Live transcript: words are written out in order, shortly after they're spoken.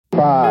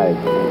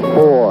5,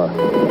 4,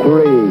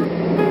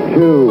 3,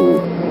 2,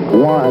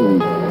 1,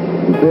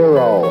 0.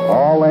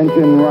 All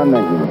engine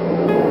running.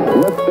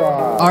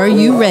 Liftoff. Are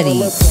you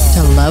ready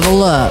to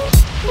level up?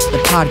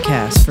 The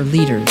podcast for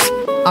leaders,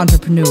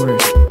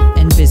 entrepreneurs,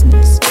 and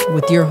business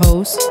with your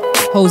hosts,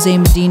 Jose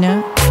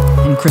Medina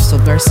and Crystal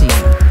Garcia.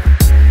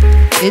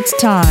 It's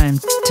time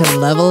to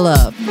level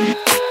up.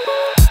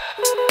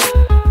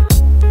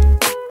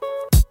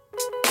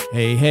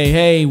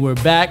 Hey, we're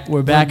back.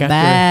 We're back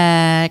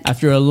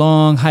after a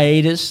long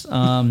hiatus.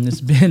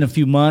 It's been a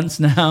few months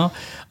now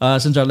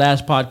since our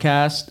last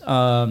podcast.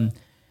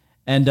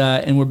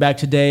 And we're back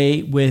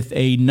today with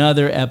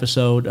another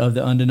episode of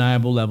the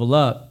Undeniable Level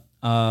Up.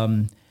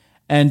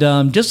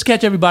 Just to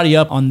catch everybody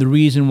up on the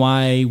reason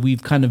why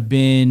we've kind of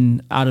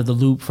been out of the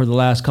loop for the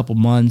last couple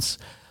months.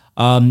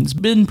 It's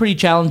been pretty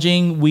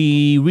challenging.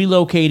 We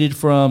relocated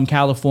from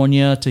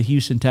California to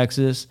Houston,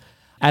 Texas,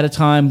 at a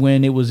time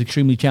when it was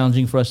extremely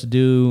challenging for us to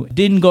do. It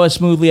didn't go as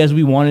smoothly as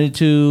we wanted it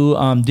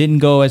to, didn't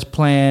go as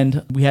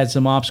planned. We had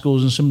some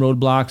obstacles and some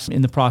roadblocks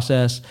in the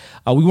process.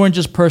 We weren't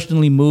just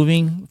personally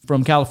moving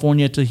from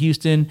California to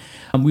Houston.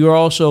 We were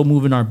also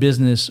moving our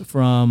business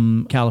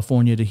from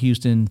California to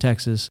Houston,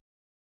 Texas.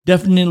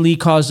 Definitely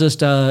caused us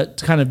to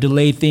kind of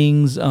delay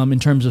things in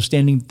terms of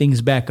standing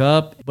things back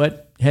up.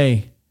 But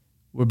hey,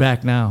 we're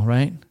back now,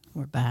 right?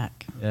 We're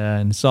back. Yeah,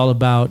 and it's all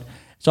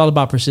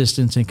about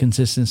persistence and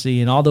consistency.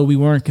 And although we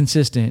weren't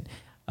consistent,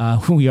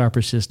 we are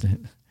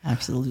persistent.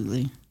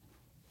 Absolutely.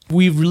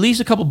 We've released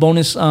a couple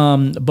bonus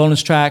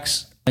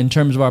tracks in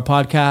terms of our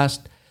podcast,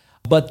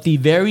 but the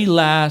very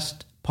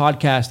last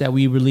podcast that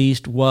we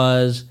released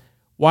was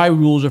Why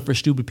Rules Are for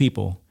Stupid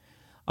People.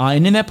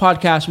 And in that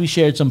podcast, we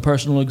shared some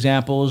personal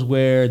examples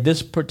where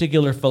this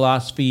particular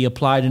philosophy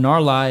applied in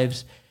our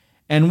lives.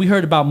 And we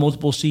heard about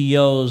multiple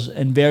CEOs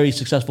and very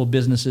successful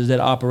businesses that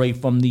operate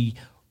from the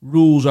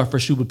rules are for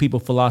stupid people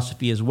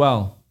philosophy as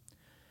well.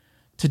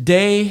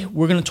 Today,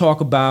 we're going to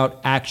talk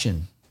about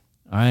action.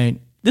 All right.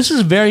 This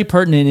is very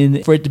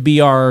pertinent for it to be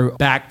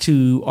back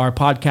to our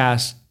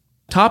podcast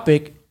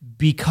topic,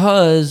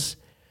 because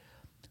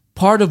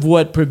part of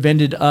what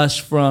prevented us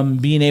from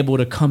being able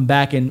to come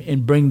back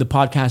and bring the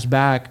podcast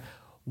back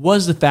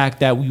was the fact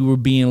that we were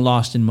being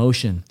lost in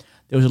motion.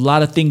 There was a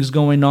lot of things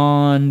going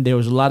on. There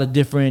was a lot of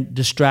different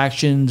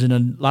distractions and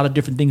a lot of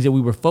different things that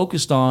we were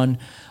focused on,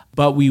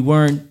 but we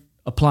weren't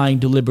applying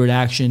deliberate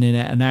action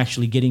and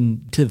actually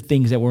getting to the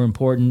things that were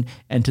important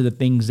and to the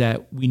things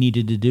that we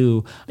needed to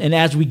do. And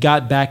as we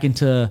got back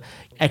into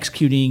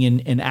executing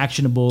and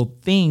actionable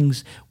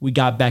things, we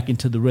got back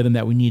into the rhythm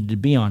that we needed to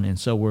be on. And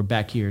so we're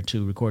back here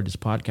to record this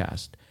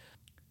podcast.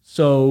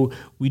 So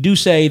we do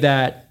say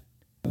that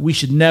we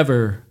should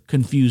never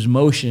confuse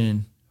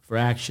motion for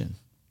action.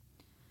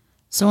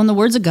 So in the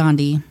words of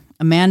Gandhi,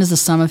 a man is the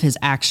sum of his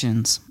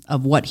actions,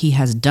 of what he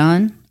has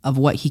done, of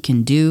what he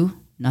can do,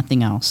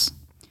 nothing else.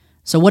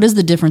 So what is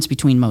the difference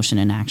between motion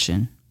and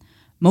action?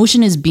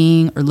 Motion is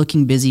being or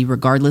looking busy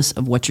regardless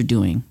of what you're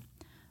doing.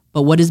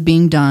 But what is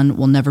being done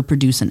will never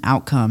produce an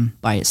outcome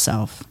by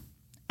itself.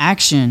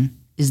 Action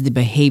is the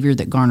behavior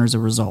that garners a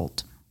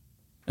result.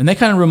 And that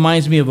kind of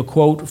reminds me of a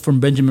quote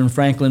from Benjamin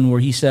Franklin where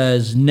he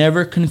says,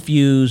 never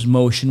confuse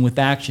motion with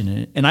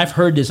action. And I've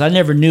heard this. I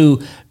never knew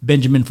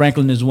Benjamin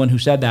Franklin is the one who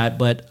said that,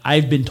 but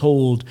I've been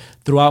told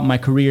throughout my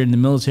career in the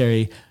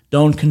military,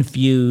 don't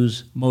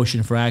confuse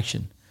motion for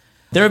action.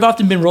 There have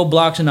often been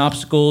roadblocks and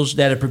obstacles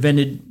that have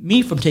prevented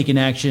me from taking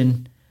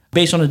action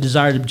based on a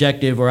desired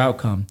objective or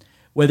outcome.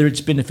 Whether it's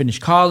been to finish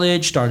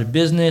college, start a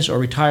business, or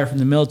retire from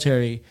the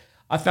military,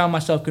 I found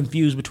myself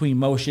confused between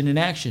motion and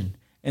action.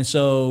 And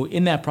so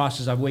in that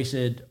process, I've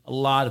wasted a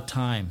lot of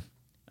time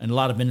and a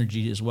lot of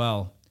energy as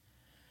well.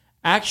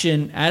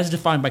 Action, as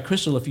defined by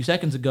Crystal a few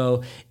seconds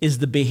ago, is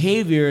the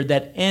behavior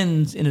that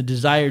ends in a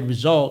desired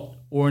result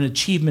or an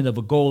achievement of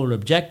a goal or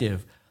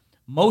objective.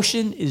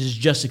 Motion is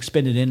just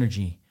expended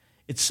energy.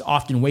 It's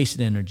often wasted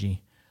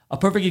energy. A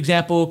perfect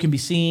example can be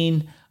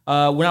seen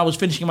when I was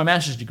finishing my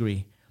master's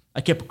degree.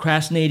 I kept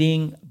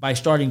procrastinating by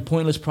starting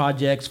pointless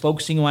projects,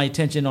 focusing my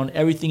attention on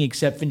everything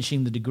except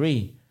finishing the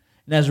degree.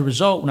 And as a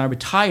result, when I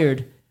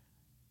retired,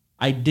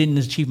 I didn't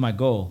achieve my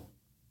goal.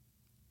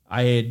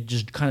 I had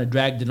just kind of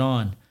dragged it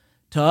on.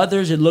 To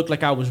others, it looked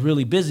like I was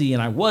really busy,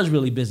 and I was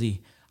really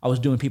busy. I was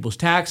doing people's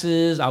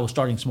taxes. I was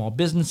starting small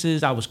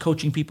businesses. I was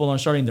coaching people on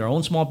starting their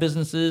own small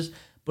businesses.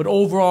 But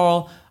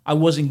overall, I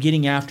wasn't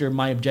getting after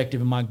my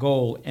objective and my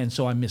goal, and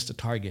so I missed the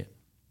target.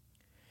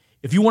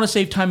 If you want to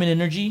save time and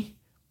energy,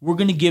 we're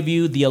going to give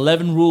you the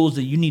 11 rules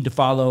that you need to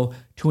follow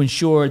to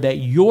ensure that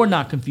you're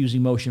not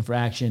confusing motion for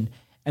action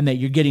and that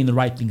you're getting the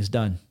right things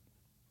done.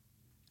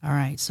 All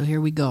right, so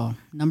here we go.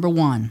 Number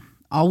 1,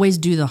 always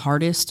do the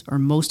hardest or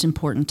most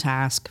important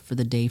task for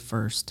the day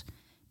first.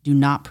 Do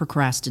not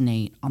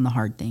procrastinate on the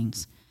hard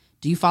things.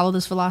 Do you follow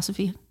this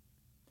philosophy?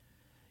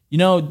 You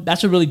know,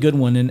 that's a really good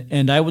one.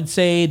 And I would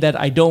say that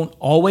I don't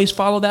always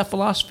follow that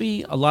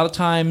philosophy. A lot of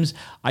times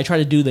I try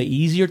to do the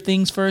easier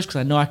things first because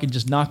I know I can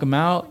just knock them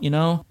out, you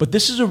know. But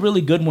this is a really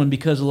good one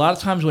because a lot of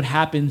times what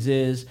happens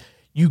is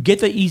you get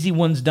the easy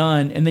ones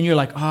done, and then you're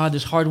like,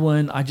 this hard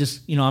one, I'm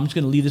just going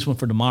to leave this one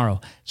for tomorrow.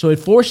 So it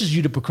forces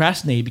you to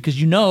procrastinate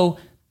because you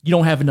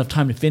don't have enough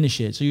time to finish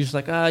it. So you're just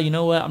like, you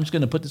know what? I'm just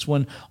going to put this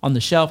one on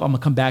the shelf. I'm going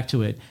to come back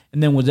to it.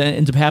 And then what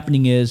ends up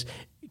happening is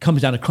it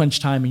comes down to crunch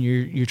time and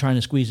you're trying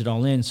to squeeze it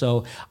all in.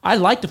 So I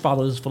like to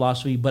follow this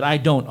philosophy, but I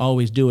don't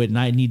always do it, and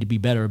I need to be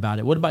better about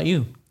it. What about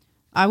you?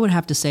 I would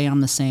have to say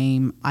I'm the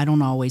same. I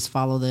don't always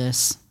follow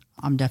this.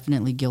 I'm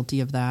definitely guilty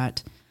of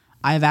that.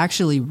 I've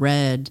actually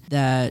read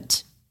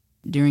that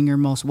during your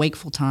most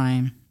wakeful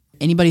time,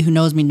 anybody who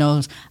knows me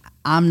knows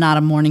I'm not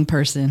a morning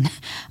person,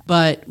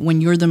 but when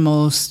you're the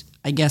most,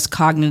 I guess,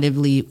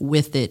 cognitively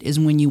with it is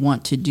when you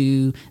want to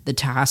do the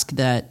task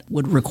that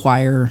would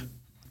require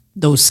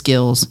those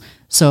skills.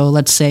 So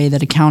let's say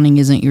that accounting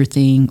isn't your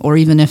thing, or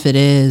even if it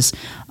is,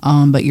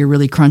 but you're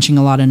really crunching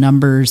a lot of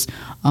numbers,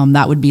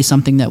 that would be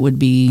something that would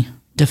be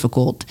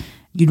difficult.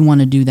 You'd want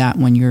to do that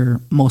when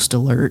you're most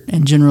alert.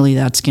 And generally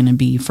that's going to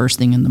be first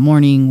thing in the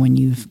morning when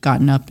you've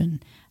gotten up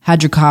and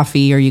had your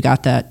coffee, or you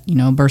got that,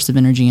 burst of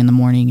energy in the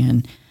morning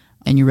and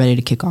you're ready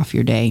to kick off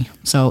your day.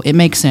 So it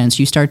makes sense.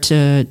 You start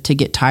to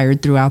get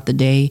tired throughout the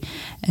day.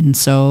 And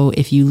so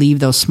if you leave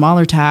those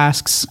smaller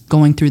tasks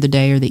going through the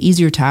day, or the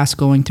easier tasks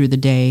going through the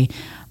day,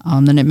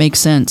 then it makes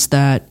sense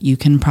that you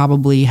can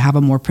probably have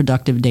a more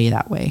productive day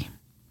that way.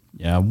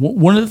 Yeah.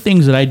 One of the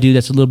things that I do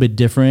that's a little bit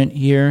different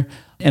here,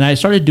 and I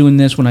started doing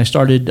this when I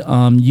started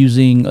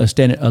using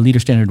a leader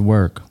standard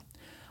work.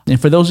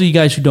 And for those of you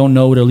guys who don't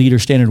know what a leader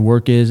standard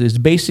work is, it's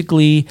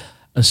basically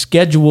a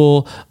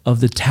schedule of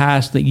the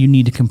tasks that you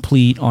need to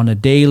complete on a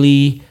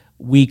daily,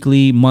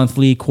 weekly,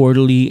 monthly,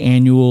 quarterly,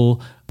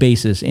 annual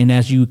basis. And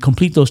as you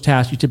complete those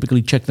tasks, you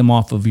typically check them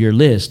off of your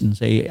list and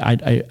say,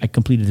 I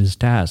completed this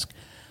task.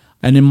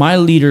 And in my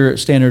leader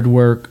standard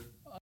work,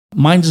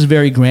 mine is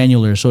very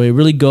granular, so it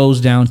really goes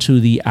down to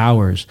the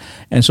hours.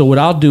 And so what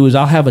I'll do is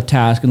I'll have a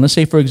task, and let's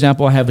say, for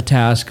example, I have a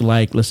task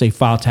like, let's say,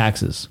 file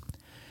taxes.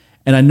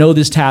 And I know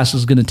this task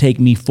is going to take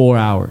me 4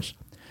 hours.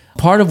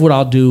 Part of what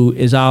I'll do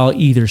is I'll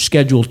either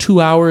schedule 2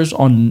 hours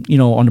on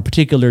a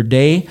particular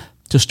day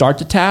to start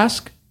the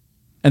task,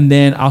 and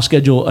then I'll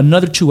schedule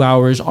another 2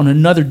 hours on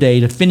another day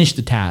to finish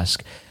the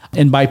task.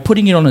 And by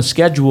putting it on a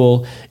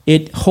schedule,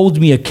 it holds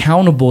me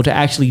accountable to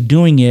actually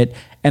doing it.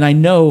 And I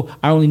know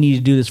I only need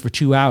to do this for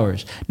 2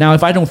 hours. Now,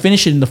 if I don't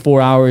finish it in the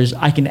 4 hours,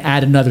 I can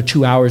add another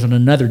 2 hours on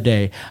another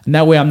day. And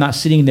that way I'm not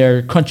sitting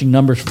there crunching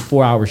numbers for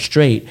 4 hours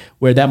straight,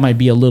 where that might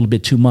be a little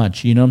bit too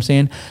much. You know what I'm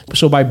saying?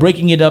 So by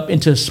breaking it up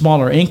into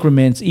smaller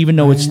increments, even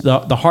though it's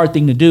the hard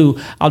thing to do,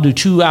 I'll do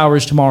 2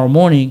 hours tomorrow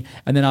morning,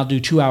 and then I'll do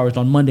 2 hours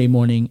on Monday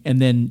morning.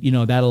 And then,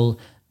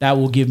 that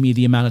will give me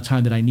the amount of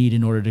time that I need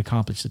in order to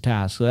accomplish the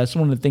task. So that's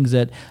one of the things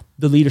that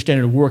the leader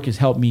standard work has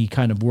helped me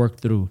kind of work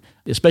through,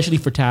 especially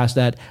for tasks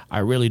that I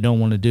really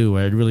don't want to do, or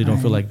I really don't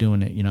feel like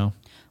doing it,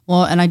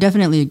 Well, and I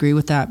definitely agree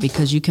with that,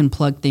 because you can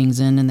plug things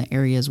in the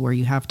areas where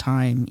you have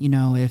time.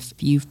 If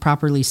you've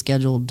properly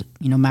scheduled,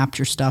 mapped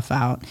your stuff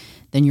out,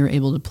 then you're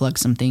able to plug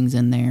some things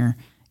in there,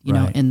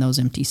 in those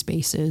empty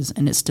spaces.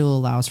 And it still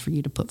allows for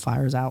you to put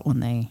fires out when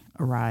they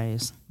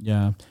arise.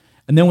 Yeah.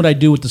 And then what I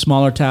do with the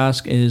smaller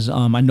task is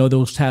I know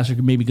those tasks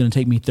are maybe going to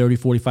take me 30,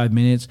 45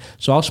 minutes.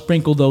 So I'll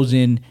sprinkle those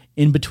in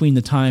between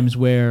the times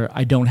where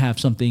I don't have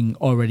something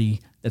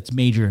already that's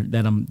major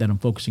that I'm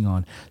focusing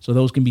on. So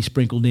those can be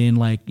sprinkled in,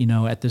 like,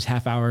 at this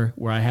half hour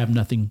where I have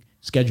nothing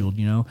scheduled,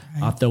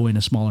 I'll throw in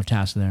a smaller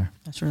task there.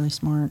 That's really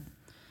smart.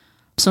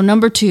 So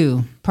number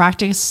 2,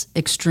 practice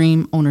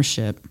extreme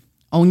ownership.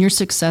 Own your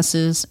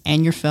successes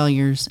and your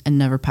failures and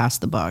never pass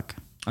the buck.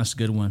 That's a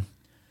good one.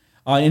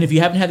 And if you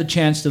haven't had the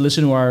chance to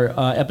listen to our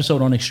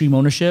episode on extreme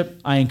ownership,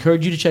 I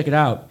encourage you to check it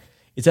out.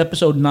 It's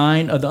episode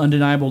 9 of the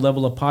Undeniable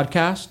Level Up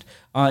podcast.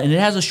 And it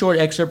has a short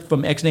excerpt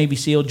from ex-Navy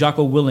SEAL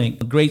Jocko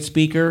Willink, a great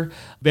speaker,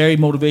 very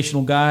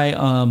motivational guy,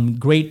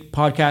 great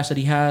podcast that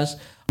he has.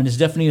 And it's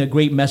definitely a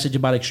great message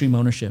about extreme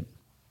ownership.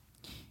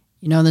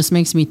 This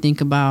makes me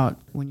think about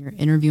when you're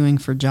interviewing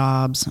for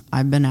jobs.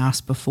 I've been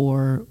asked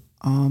before,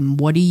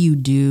 what do you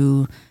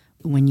do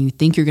when you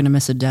think you're going to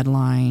miss a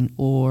deadline,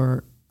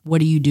 or what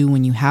do you do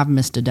when you have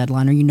missed a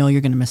deadline, or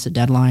you're going to miss a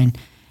deadline?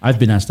 I've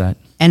been asked that.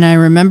 And I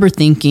remember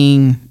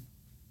thinking,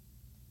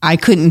 I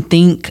couldn't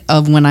think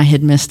of when I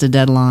had missed a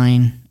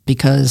deadline,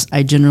 because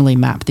I generally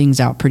map things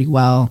out pretty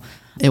well.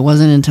 It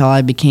wasn't until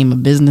I became a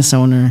business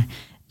owner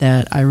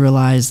that I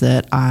realized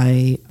that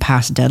I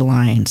passed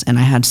deadlines, and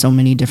I had so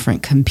many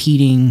different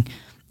competing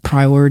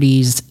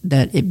priorities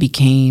that it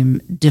became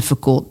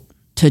difficult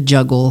to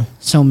juggle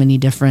so many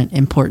different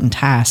important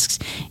tasks.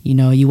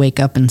 You wake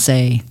up and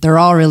say, they're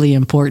all really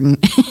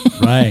important.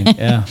 Right.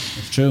 Yeah,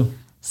 that's true.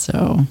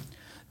 So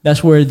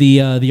that's where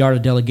the art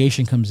of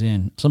delegation comes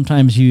in.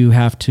 Sometimes you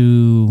have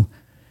to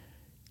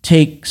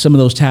take some of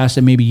those tasks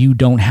that maybe you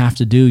don't have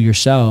to do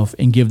yourself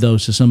and give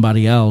those to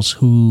somebody else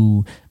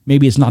who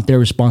maybe it's not their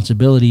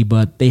responsibility,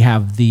 but they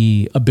have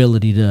the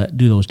ability to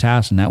do those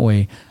tasks. And that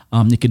way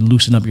it can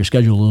loosen up your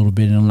schedule a little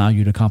bit and allow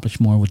you to accomplish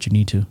more of what you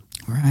need to.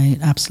 Right.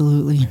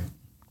 Absolutely.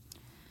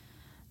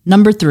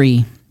 Number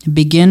 3,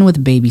 begin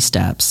with baby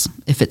steps.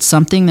 If it's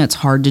something that's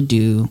hard to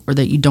do or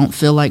that you don't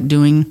feel like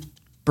doing,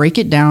 break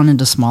it down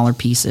into smaller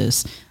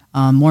pieces,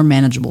 more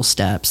manageable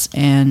steps.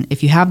 And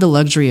if you have the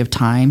luxury of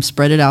time,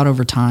 spread it out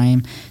over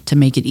time to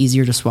make it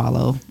easier to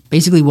swallow.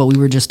 Basically what we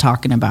were just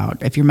talking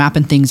about. If you're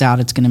mapping things out,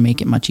 it's going to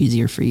make it much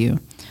easier for you.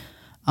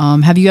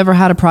 Have you ever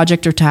had a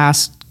project or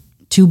task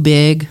too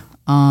big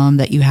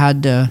that you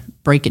had to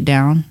break it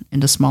down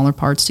into smaller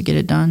parts to get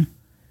it done?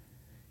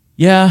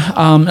 Yeah,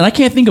 and I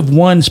can't think of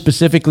one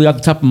specifically off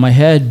the top of my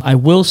head. I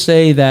will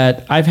say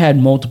that I've had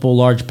multiple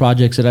large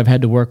projects that I've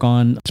had to work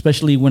on,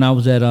 especially when I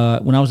was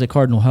at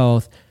Cardinal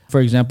Health. For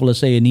example, let's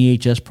say an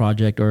EHS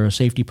project or a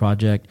safety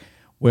project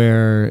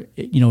where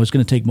it's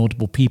going to take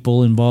multiple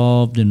people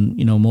involved and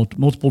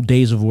multiple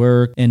days of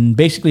work. And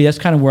basically, that's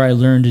kind of where I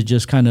learned to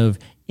just kind of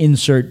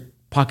insert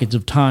pockets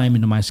of time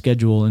into my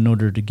schedule in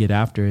order to get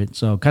after it.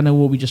 So kind of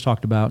what we just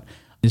talked about.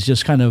 It's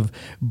just kind of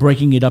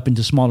breaking it up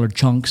into smaller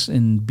chunks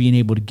and being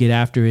able to get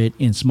after it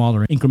in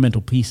smaller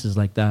incremental pieces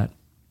like that.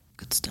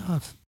 Good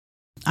stuff.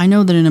 I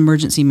know that in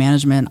emergency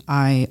management,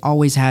 I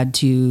always had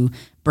to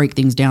break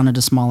things down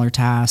into smaller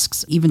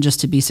tasks, even just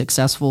to be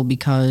successful,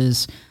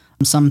 because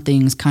some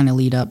things kind of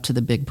lead up to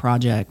the big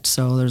project.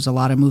 So there's a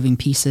lot of moving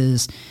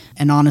pieces.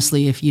 And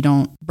honestly, if you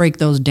don't break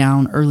those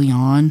down early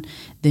on,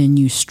 then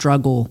you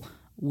struggle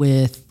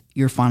with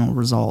your final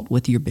result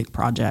with your big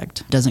project.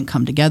 It doesn't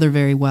come together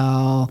very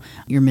well.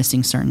 You're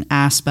missing certain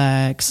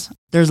aspects.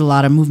 There's a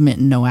lot of movement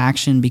and no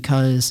action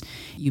because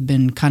you've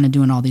been kind of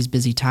doing all these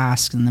busy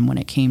tasks. And then when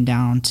it came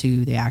down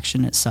to the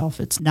action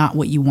itself, it's not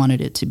what you wanted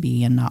it to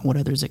be and not what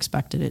others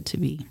expected it to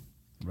be.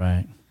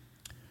 Right.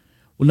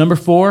 Well, number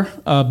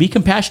 4, be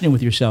compassionate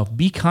with yourself.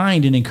 Be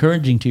kind and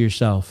encouraging to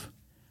yourself.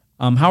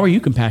 How are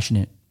you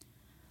compassionate?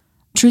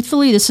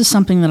 Truthfully, this is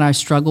something that I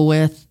struggle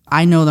with.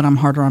 I know that I'm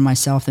harder on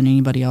myself than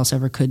anybody else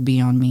ever could be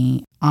on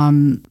me.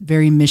 I'm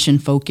very mission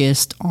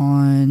focused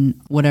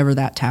on whatever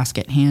that task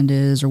at hand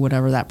is or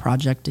whatever that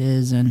project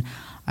is. And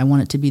I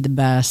want it to be the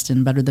best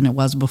and better than it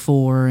was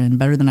before and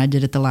better than I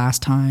did it the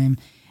last time.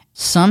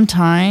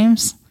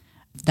 Sometimes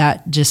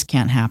that just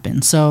can't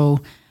happen. So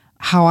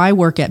how I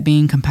work at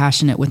being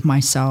compassionate with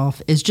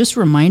myself is just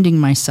reminding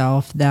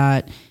myself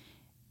that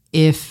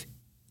if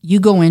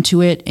you go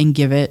into it and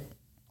give it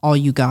all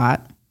you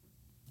got,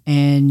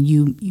 and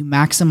you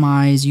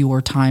maximize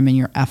your time and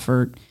your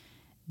effort,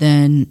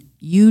 then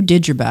you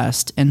did your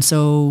best. And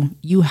so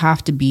you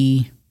have to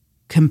be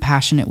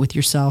compassionate with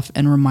yourself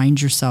and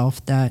remind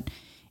yourself that,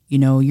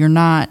 you're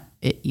not,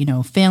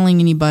 failing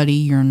anybody,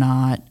 you're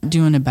not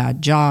doing a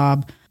bad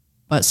job,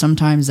 but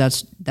sometimes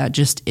that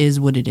just is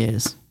what it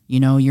is.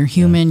 You're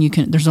human.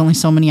 Yeah. There's only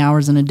so many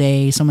hours in a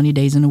day, so many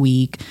days in a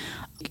week,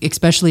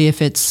 especially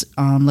if it's,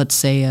 let's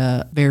say,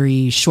 a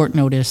very short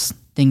notice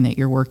thing that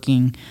you're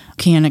working.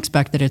 Can't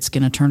expect that it's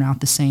going to turn out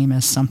the same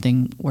as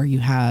something where you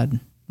had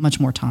much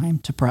more time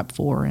to prep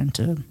for and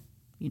to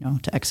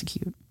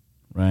execute.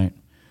 Right.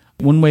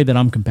 One way that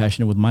I'm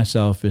compassionate with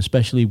myself,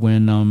 especially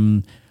when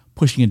I'm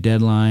pushing a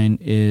deadline,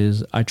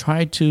 is I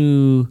try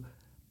to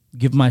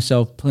give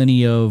myself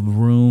plenty of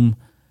room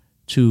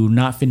to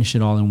not finish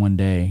it all in one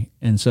day.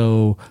 And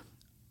so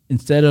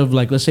instead of,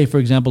 like, let's say, for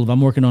example, if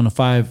I'm working on a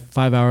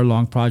five-hour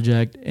long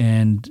project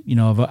and,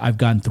 I've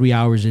gotten 3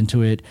 hours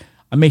into it,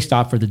 I may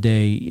stop for the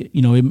day.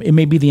 It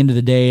may be the end of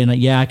the day, and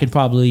I could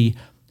probably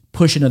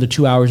push another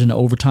 2 hours into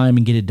overtime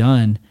and get it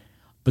done.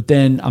 But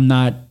then I'm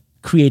not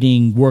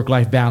creating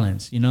work-life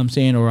balance, you know what I'm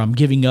saying? Or I'm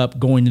giving up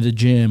going to the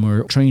gym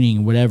or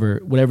training,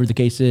 whatever the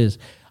case is.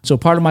 So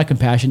part of my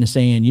compassion is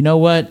saying, you know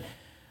what?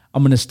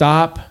 I'm going to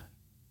stop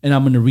and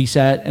I'm going to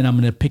reset and I'm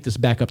going to pick this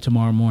back up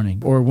tomorrow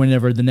morning or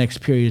whenever the next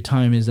period of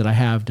time is that I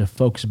have to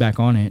focus back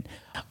on it.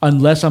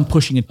 Unless I'm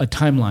pushing a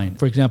timeline.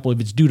 For example, if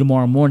it's due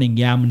tomorrow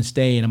morning, I'm going to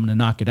stay and I'm going to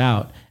knock it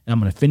out and I'm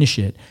going to finish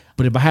it.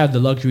 But if I have the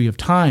luxury of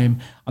time,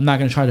 I'm not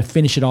going to try to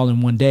finish it all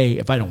in one day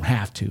if I don't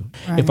have to.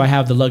 Right. If I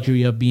have the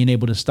luxury of being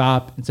able to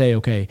stop and say,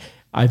 okay,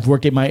 I've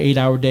worked at my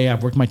 8-hour day,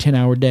 I've worked my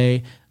 10-hour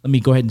day, let me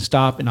go ahead and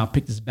stop and I'll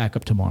pick this back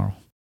up tomorrow.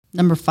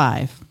 Number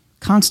 5,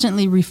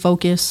 constantly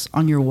refocus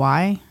on your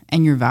why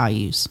and your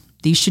values.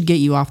 These should get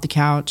you off the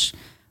couch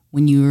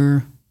when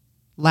you're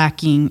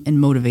lacking in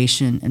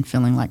motivation and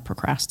feeling like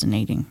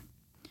procrastinating.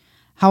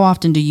 How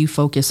often do you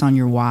focus on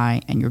your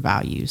why and your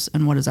values,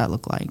 and what does that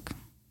look like?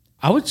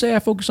 I would say I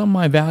focus on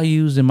my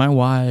values and my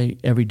why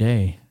every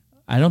day.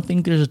 I don't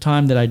think there's a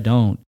time that I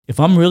don't. If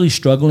I'm really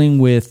struggling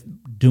with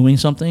doing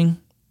something,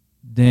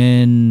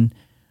 then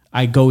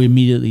I go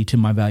immediately to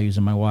my values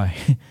and my why.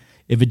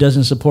 If it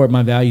doesn't support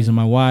my values and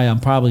my why, I'm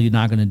probably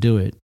not going to do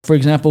it. For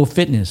example,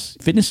 fitness.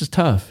 Fitness is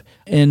tough.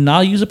 And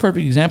I'll use a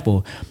perfect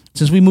example.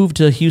 Since we moved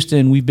to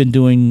Houston, we've been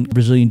doing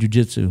Brazilian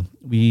Jiu-Jitsu.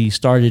 We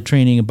started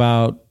training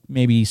about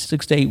maybe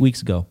 6 to 8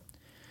 weeks ago.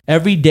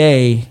 Every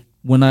day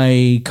when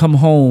I come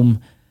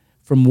home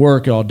from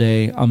work all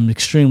day, I'm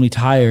extremely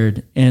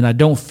tired and I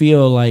don't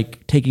feel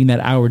like taking that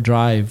hour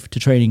drive to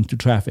training through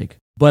traffic.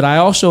 But I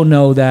also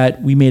know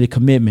that we made a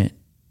commitment.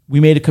 We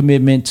made a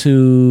commitment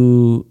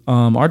to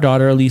our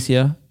daughter,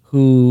 Alicia,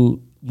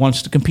 who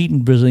wants to compete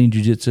in Brazilian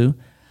Jiu-Jitsu.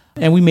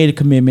 And we made a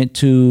commitment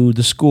to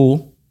the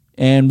school,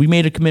 and we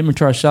made a commitment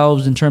to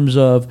ourselves in terms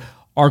of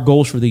our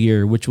goals for the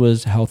year, which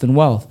was health and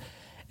wealth.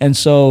 And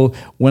so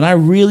when I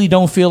really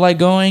don't feel like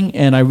going,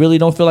 and I really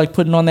don't feel like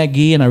putting on that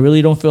gi, and I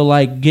really don't feel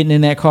like getting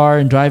in that car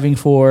and driving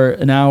for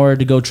an hour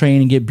to go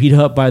train and get beat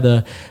up by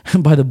the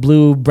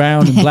blue,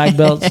 brown, and black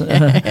belts,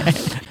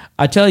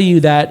 I tell you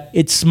that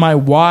it's my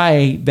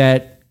why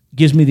that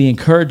gives me the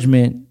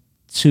encouragement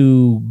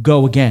to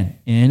go again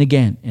and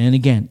again and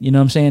again. You know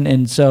what I'm saying?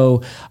 And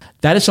so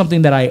that is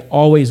something that I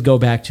always go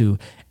back to.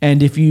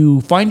 And if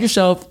you find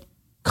yourself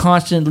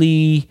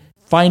constantly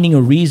finding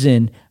a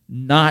reason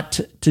not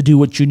to do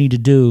what you need to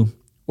do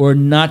or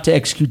not to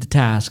execute the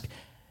task,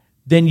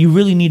 then you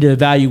really need to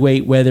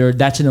evaluate whether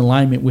that's in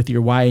alignment with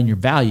your why and your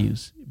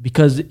values.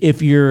 Because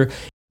if you're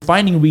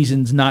finding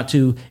reasons not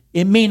to,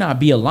 it may not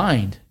be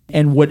aligned.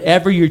 And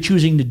whatever you're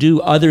choosing to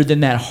do other than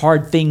that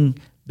hard thing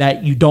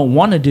that you don't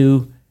want to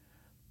do,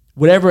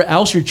 whatever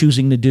else you're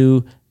choosing to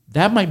do,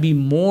 that might be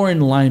more in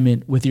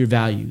alignment with your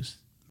values.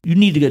 You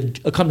need to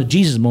get a come to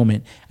Jesus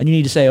moment, and you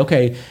need to say,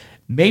 okay,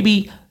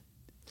 maybe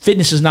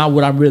fitness is not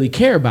what I really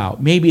care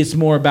about. Maybe it's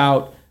more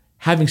about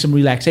having some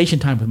relaxation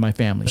time with my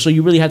family. So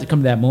you really have to come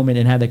to that moment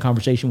and have that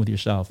conversation with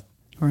yourself.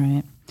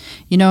 Right.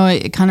 You know,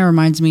 it kind of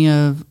reminds me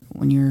of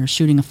when you're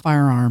shooting a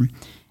firearm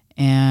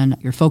and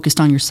you're focused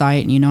on your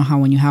sight, and you know how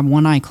when you have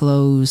one eye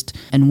closed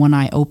and one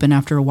eye open,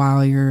 after a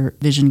while your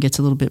vision gets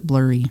a little bit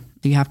blurry.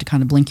 So you have to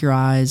kind of blink your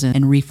eyes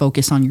and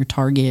refocus on your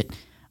target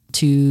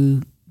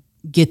to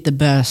get the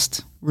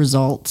best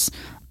results.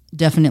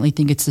 Definitely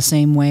think it's the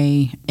same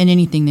way in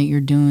anything that you're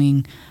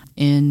doing,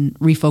 in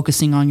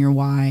refocusing on your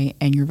why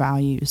and your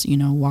values. You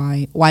know,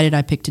 why did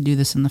I pick to do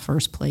this in the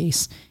first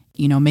place?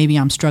 You know, maybe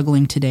I'm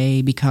struggling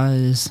today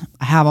because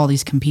I have all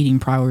these competing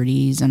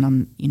priorities and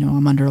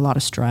I'm under a lot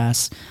of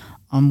stress,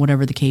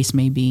 whatever the case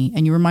may be.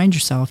 And you remind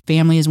yourself,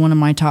 family is one of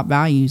my top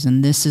values,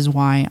 and this is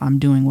why I'm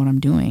doing what I'm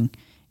doing.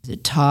 Is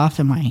it tough?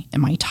 Am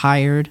I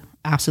tired?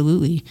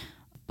 Absolutely.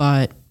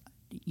 But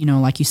you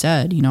know, like you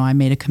said, you know, I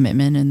made a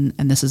commitment,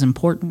 and this is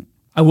important.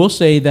 I will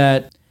say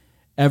that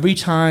every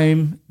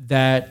time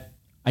that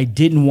I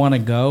didn't want to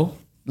go,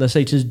 let's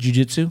say to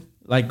jiu-jitsu,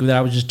 like that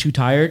I was just too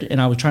tired and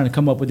I was trying to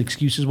come up with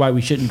excuses why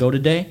we shouldn't go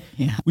today.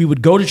 Yeah. We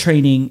would go to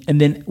training, and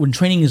then when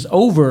training is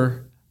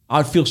over,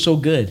 I'd feel so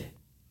good.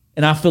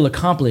 And I feel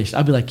accomplished.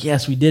 I'll be like,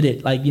 yes, we did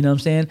it. Like, you know what I'm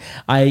saying?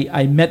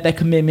 I met that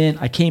commitment.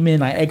 I came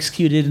in, I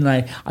executed, and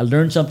I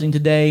learned something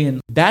today.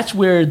 And that's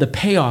where the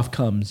payoff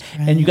comes.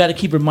 Right. And you got to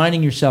keep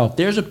reminding yourself,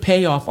 there's a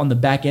payoff on the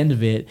back end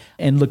of it,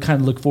 and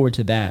look forward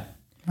to that.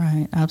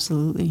 Right,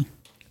 absolutely.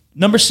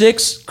 Number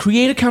 6,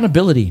 create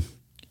accountability.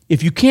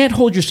 If you can't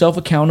hold yourself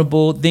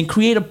accountable, then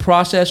create a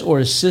process or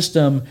a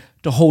system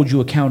to hold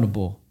you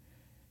accountable.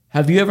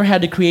 Have you ever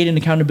had to create an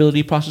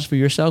accountability process for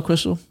yourself,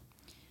 Crystal?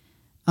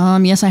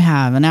 Yes, I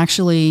have. And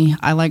actually,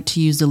 I like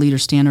to use the leader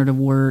standard of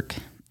work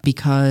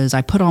because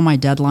I put all my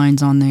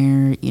deadlines on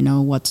there, you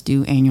know, what's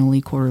due annually,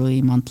 quarterly,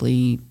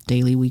 monthly,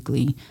 daily,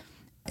 weekly.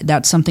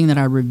 That's something that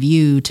I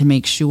review to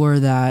make sure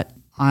that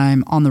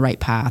I'm on the right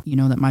path, you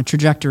know, that my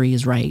trajectory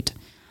is right.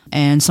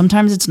 And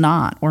sometimes it's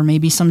not, or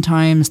maybe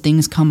sometimes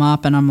things come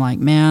up and I'm like,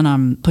 man,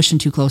 I'm pushing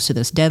too close to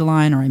this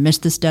deadline, or I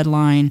missed this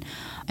deadline.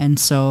 And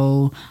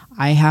so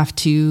I have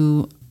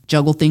to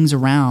juggle things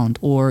around,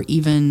 or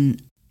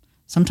even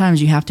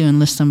sometimes you have to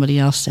enlist somebody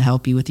else to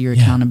help you with your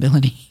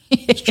accountability.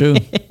 It's true.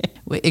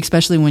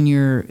 Especially when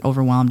you're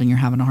overwhelmed and you're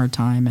having a hard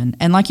time.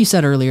 And like you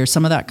said earlier,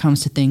 some of that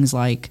comes to things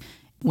like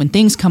when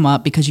things come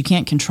up, because you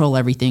can't control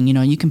everything. You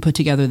know, you can put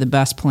together the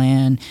best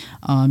plan,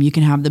 you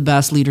can have the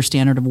best leader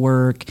standard of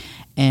work,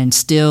 and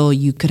still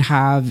you could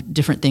have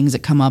different things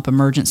that come up,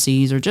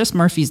 emergencies or just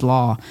Murphy's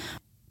Law,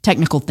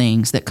 technical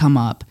things that come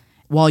up.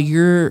 While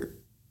you're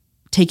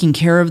taking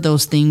care of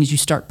those things, you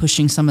start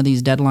pushing some of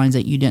these deadlines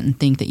that you didn't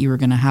think that you were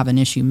going to have an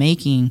issue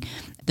making,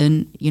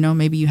 then, you know,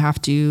 maybe you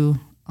have to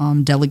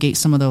delegate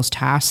some of those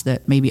tasks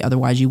that maybe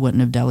otherwise you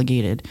wouldn't have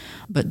delegated.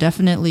 But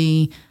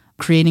definitely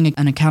creating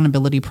an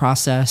accountability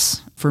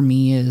process for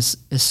me is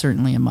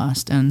certainly a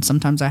must. And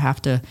sometimes I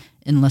have to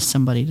enlist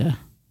somebody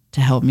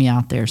to help me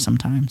out there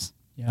sometimes.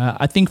 Yeah,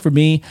 I think for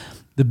me,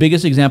 the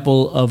biggest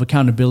example of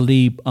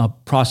accountability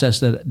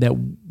process that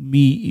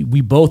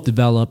we both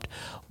developed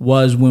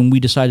was when we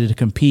decided to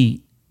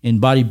compete in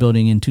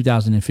bodybuilding in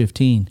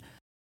 2015.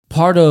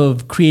 Part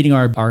of creating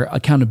our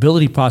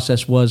accountability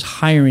process was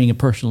hiring a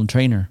personal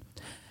trainer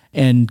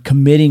and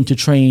committing to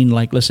train,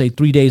 like, let's say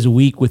 3 days a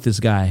week with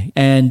this guy.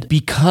 And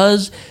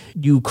because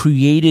you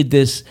created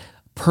this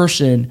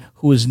person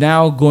who is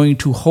now going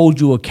to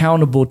hold you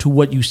accountable to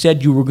what you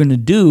said you were going to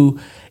do,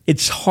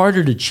 it's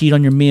harder to cheat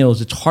on your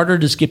meals. It's harder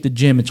to skip the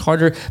gym. It's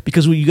harder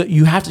because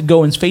you have to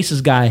go and face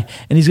this guy,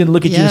 and he's going to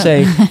look at you and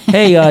say,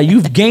 hey,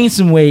 you've gained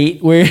some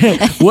weight.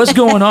 What's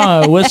going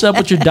on? What's up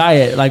with your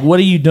diet? Like, what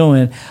are you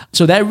doing?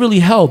 So that really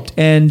helped.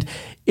 And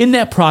in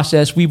that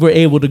process, we were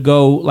able to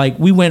go, like,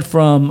 we went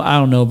from, I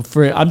don't know,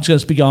 I'm just going to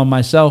speak on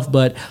myself,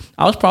 but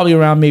I was probably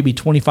around maybe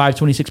 25,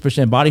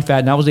 26% body fat,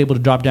 and I was able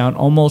to drop down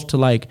almost to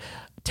like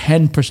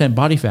 10%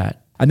 body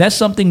fat. And that's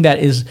something that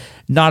is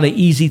not an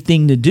easy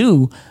thing to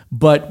do.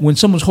 But when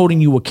someone's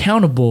holding you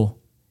accountable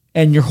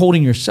and you're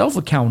holding yourself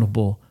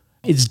accountable,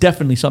 it's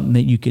definitely something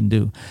that you can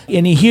do.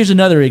 And here's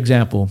another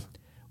example.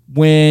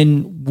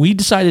 When we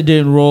decided to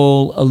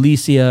enroll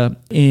Alicia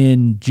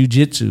in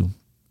jiu-jitsu,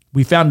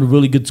 we found a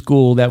really good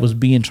school that was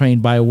being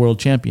trained by a world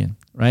champion,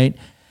 right?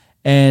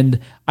 And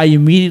I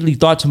immediately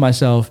thought to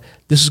myself,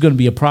 this is going to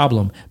be a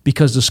problem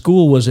because the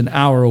school was an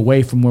hour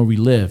away from where we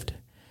lived.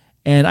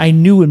 And I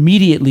knew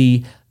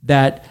immediately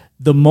that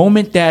the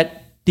moment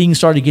that things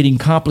started getting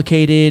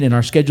complicated and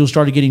our schedule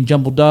started getting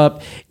jumbled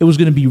up, it was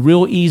going to be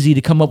real easy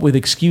to come up with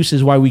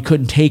excuses why we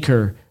couldn't take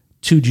her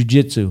to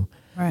jiu-jitsu.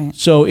 Right.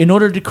 So in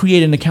order to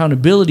create an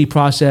accountability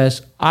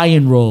process, I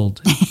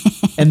enrolled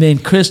and then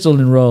Crystal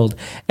enrolled.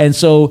 And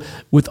so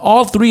with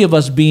all three of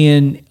us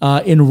being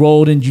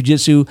enrolled in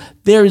jiu-jitsu,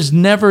 there is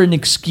never an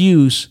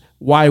excuse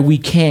why we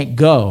can't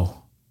go.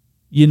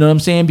 You know what I'm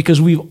saying? Because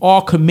we've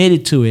all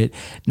committed to it.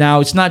 Now,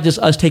 it's not just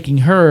us taking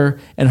her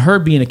and her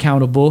being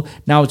accountable.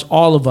 Now it's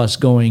all of us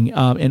going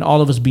and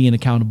all of us being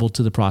accountable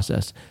to the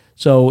process.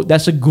 So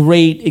that's a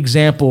great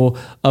example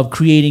of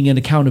creating an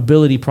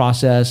accountability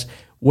process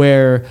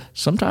where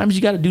sometimes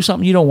you got to do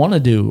something you don't want to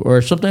do,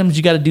 or sometimes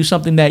you got to do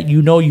something that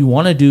you know you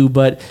want to do,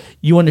 but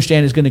you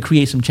understand it's going to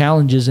create some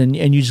challenges and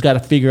you just got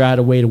to figure out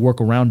a way to work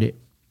around it.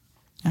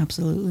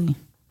 Absolutely.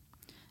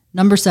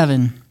 Number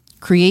 7,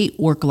 create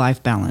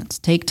work-life balance.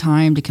 Take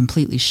time to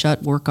completely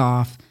shut work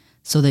off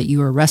so that you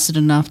are rested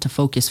enough to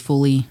focus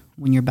fully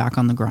when you're back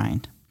on the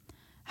grind.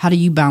 How do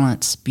you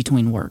balance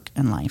between work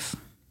and life?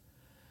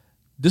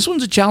 This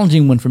one's a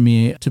challenging one for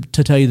me, to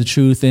tell you the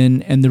truth,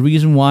 and the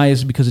reason why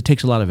is because it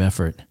takes a lot of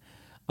effort.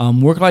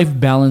 Work-life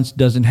balance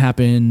doesn't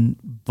happen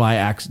by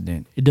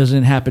accident. It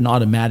doesn't happen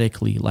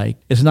automatically. Like,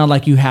 it's not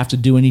like you have to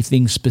do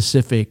anything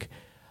specific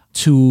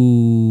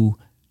to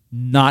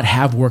not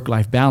have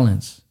work-life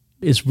balance.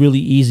 It's really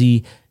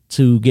easy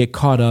to get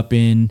caught up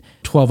in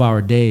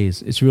 12-hour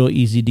days. It's real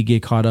easy to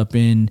get caught up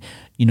in,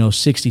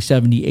 60,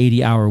 70,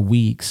 80-hour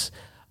weeks.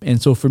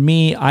 And so for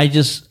me, I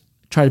just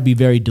try to be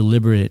very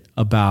deliberate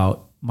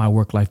about my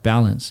work-life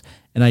balance.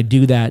 And I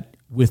do that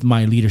with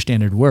my leader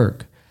standard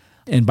work.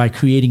 And by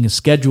creating a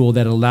schedule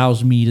that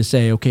allows me to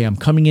say, okay, I'm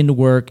coming into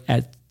work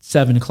at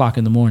 7 o'clock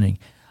in the morning.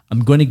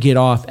 I'm going to get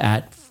off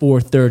at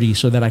 4:30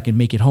 so that I can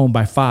make it home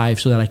by 5,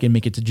 so that I can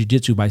make it to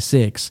jiu-jitsu by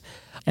 6.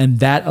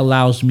 And that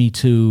allows me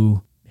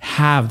to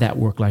have that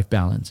work-life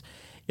balance.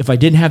 If I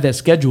didn't have that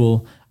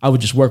schedule, I would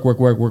just work.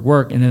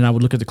 And then I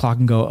would look at the clock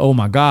and go, oh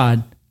my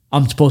God,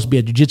 I'm supposed to be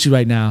at jiu-jitsu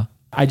right now.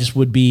 I just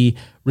would be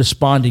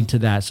responding to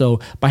that. So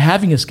by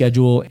having a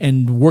schedule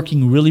and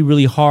working really,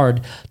 really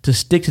hard to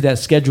stick to that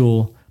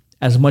schedule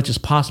as much as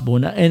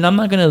possible. And I'm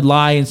not going to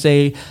lie and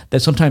say that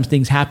sometimes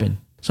things happen.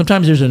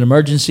 Sometimes there's an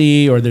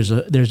emergency or there's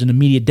an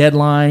immediate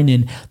deadline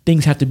and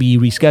things have to be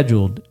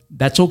rescheduled.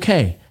 That's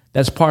okay.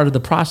 That's part of the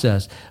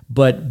process.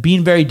 But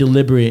being very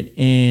deliberate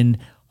in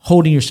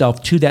holding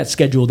yourself to that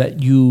schedule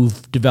that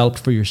you've developed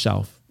for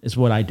yourself is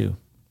what I do.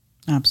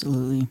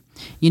 Absolutely.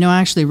 I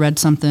actually read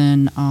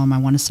something. I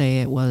want to say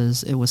it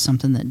was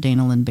something that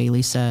Dana Lynn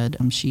Bailey said.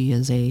 She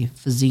is a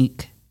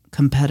physique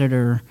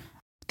competitor,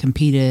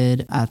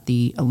 competed at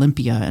the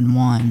Olympia and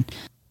won.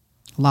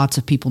 Lots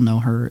of people know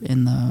her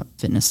in the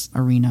fitness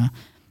arena.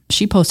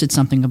 She posted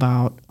something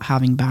about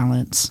having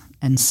balance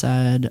and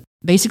said,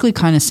 basically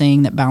kind of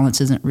saying that balance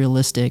isn't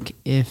realistic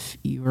if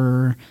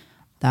you're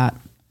that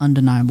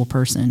undeniable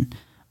person.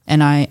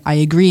 And I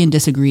agree and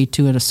disagree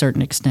to it a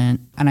certain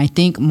extent. And I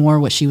think more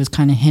what she was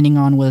kind of hinting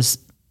on was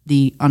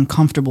the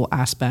uncomfortable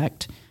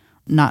aspect,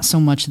 not so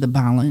much the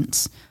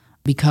balance.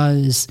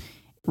 Because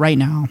right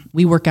now,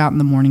 we work out in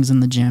the mornings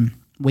in the gym,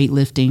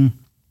 weightlifting,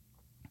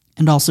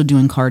 and also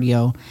doing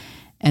cardio.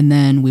 And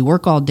then we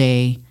work all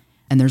day,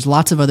 and there's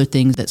lots of other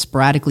things that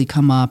sporadically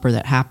come up or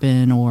that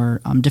happen, or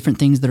different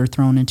things that are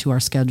thrown into our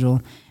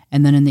schedule.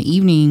 And then in the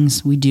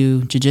evenings, we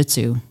do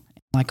jiu-jitsu.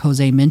 Like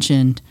Jose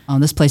mentioned,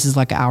 this place is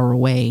like an hour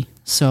away.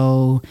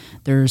 So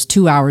there's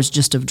 2 hours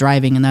just of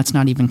driving, and that's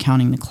not even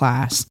counting the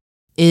class.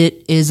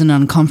 It is an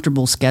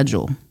uncomfortable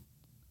schedule.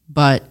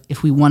 But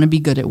if we want to be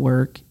good at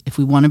work, if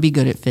we want to be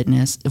good at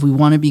fitness, if we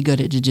want to be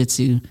good at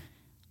jiu-jitsu,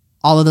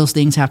 all of those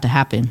things have to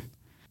happen.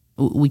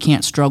 We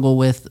can't struggle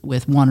with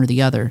one or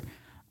the other.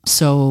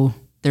 So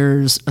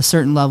there's a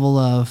certain level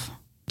of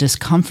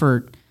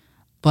discomfort,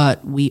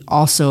 but we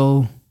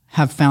also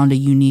have found a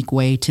unique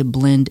way to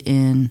blend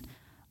in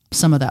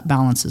some of that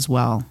balance as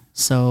well.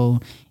 So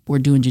we're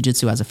doing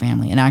jiu-jitsu as a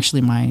family. And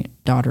actually my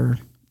daughter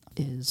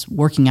is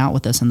working out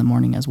with us in the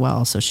morning as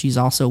well. So she's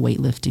also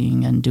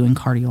weightlifting and doing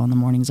cardio in the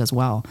mornings as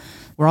well.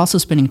 We're also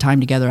spending time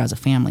together as a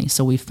family.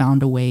 So we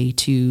found a way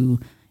to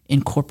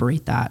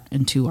incorporate that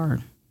into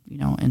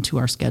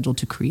our schedule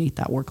to create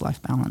that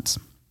work-life balance.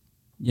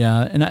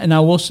 Yeah. And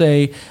I will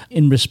say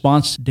in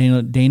response to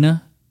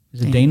Dana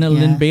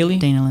Lynn Bailey?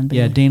 Dana Lynn Bailey.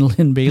 Yeah, Dana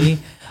Lynn Bailey.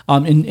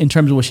 In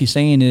terms of what she's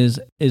saying is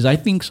I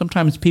think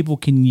sometimes people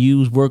can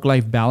use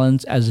work-life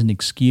balance as an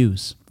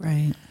excuse.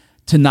 Right.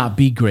 to not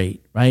be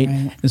great, right?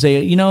 And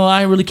say,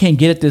 I really can't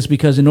get at this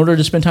because in order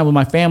to spend time with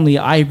my family,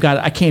 I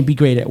can't be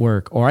great at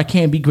work, or I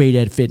can't be great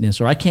at fitness,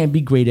 or I can't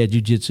be great at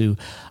jujitsu.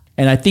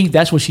 And I think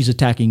that's what she's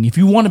attacking. If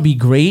you want to be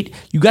great,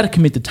 you got to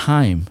commit the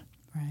time.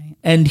 Right.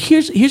 And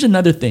here's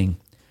another thing.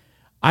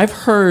 I've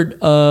heard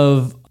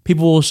of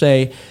people will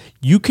say,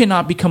 you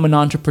cannot become an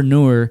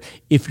entrepreneur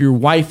if your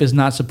wife is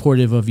not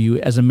supportive of you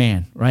as a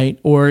man, right?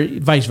 Or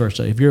vice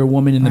versa. If you're a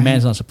woman and the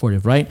man's not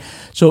supportive, right?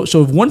 So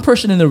if one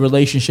person in the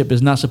relationship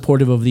is not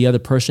supportive of the other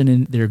person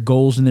and their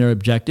goals and their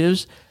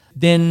objectives,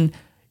 then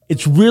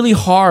it's really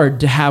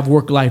hard to have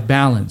work-life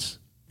balance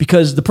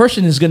because the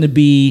person is going to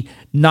be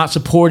not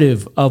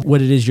supportive of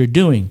what it is you're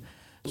doing.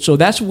 So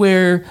that's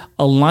where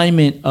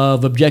alignment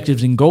of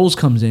objectives and goals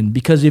comes in,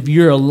 because if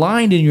you're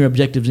aligned in your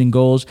objectives and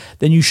goals,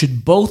 then you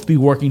should both be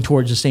working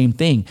towards the same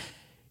thing.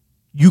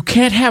 You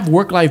can't have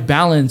work-life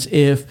balance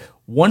if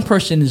one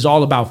person is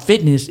all about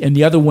fitness and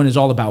the other one is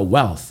all about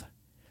wealth,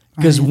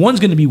 because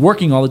one's going to be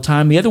working all the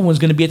time, the other one's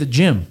going to be at the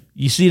gym.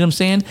 You see what I'm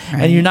saying?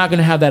 Right. And you're not going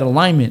to have that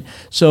alignment.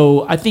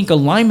 So I think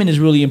alignment is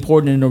really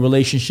important in a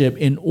relationship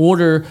in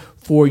order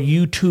for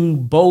you two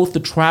both to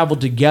travel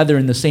together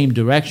in the same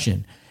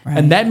direction. Right.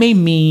 And that may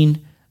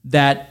mean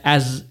that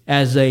as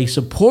a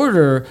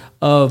supporter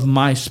of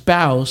my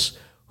spouse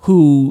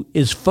who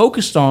is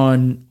focused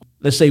on,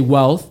 let's say,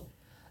 wealth,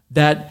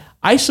 that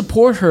I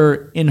support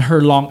her in her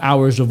long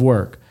hours of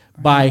work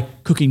by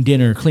cooking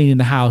dinner, cleaning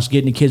the house,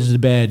 getting the kids to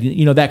bed,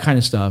 that kind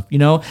of stuff,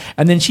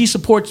 And then she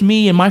supports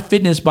me in my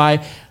fitness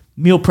by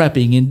meal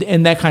prepping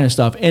and that kind of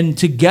stuff. And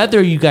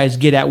together you guys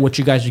get at what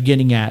you guys are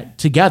getting at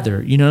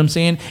together, you know what I'm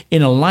saying?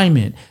 In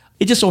alignment.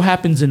 It just so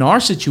happens in our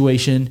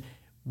situation,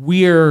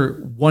 we're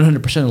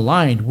 100%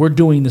 aligned. We're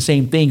doing the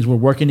same things. We're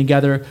working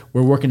together.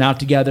 We're working out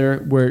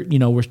together.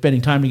 We're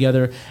spending time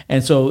together.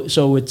 And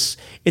so it's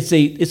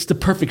the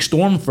perfect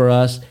storm for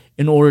us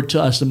in order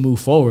to us to move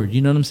forward.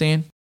 You know what I'm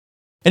saying?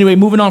 Anyway,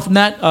 moving on from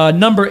that,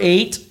 number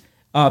 8,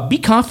 be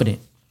confident.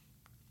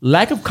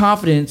 Lack of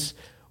confidence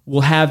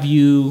will have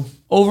you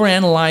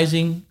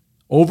overanalyzing,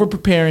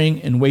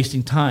 over-preparing, and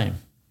wasting time.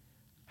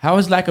 How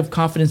has lack of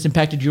confidence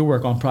impacted your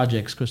work on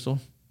projects, Crystal?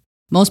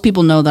 Most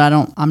people know that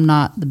I'm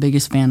not the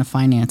biggest fan of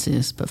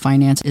finances, but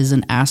finance is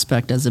an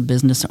aspect as a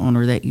business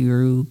owner that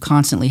you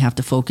constantly have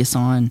to focus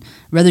on,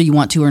 whether you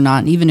want to or not.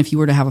 And even if you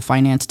were to have a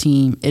finance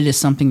team, it is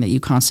something that you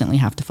constantly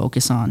have to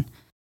focus on.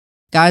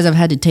 Guys, I've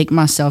had to take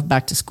myself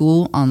back to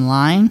school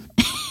online.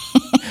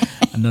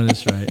 I know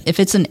that's right. If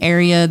it's an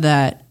area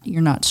that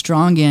you're not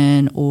strong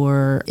in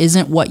or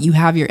isn't what you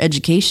have your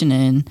education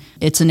in,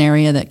 it's an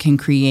area that can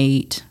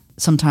create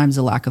sometimes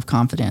a lack of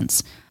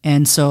confidence.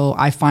 And so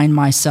I find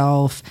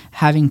myself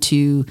having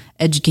to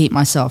educate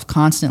myself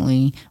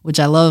constantly, which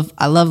I love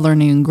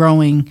learning and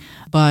growing,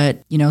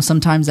 but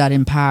sometimes that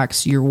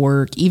impacts your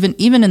work, even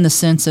in the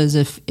sense as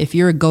if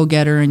you're a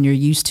go-getter and you're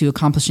used to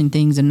accomplishing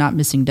things and not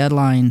missing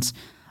deadlines,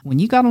 when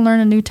you got to learn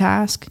a new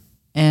task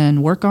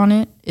and work on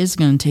it, it's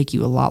going to take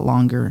you a lot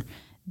longer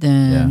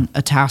than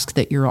a task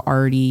that you're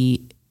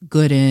already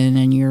good in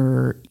and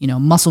you're,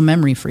 muscle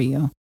memory for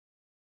you.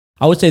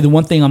 I would say the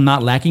one thing I'm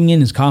not lacking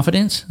in is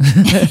confidence.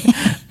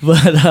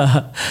 But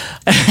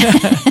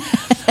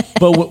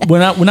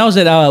when I was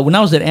at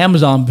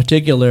Amazon in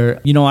particular,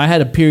 I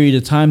had a period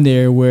of time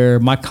there where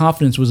my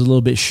confidence was a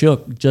little bit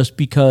shook just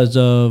because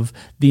of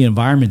the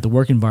environment, the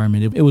work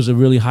environment. It was a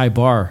really high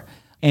bar.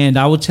 And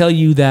I will tell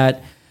you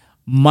that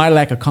my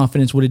lack of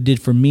confidence, what it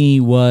did for me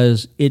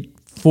was it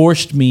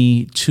forced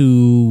me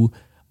to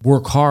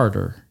work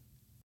harder.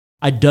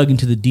 I dug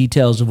into the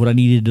details of what I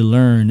needed to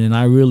learn, and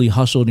I really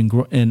hustled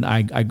and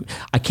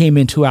I came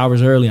in 2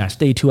 hours early. I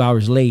stayed 2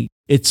 hours late.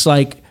 It's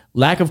like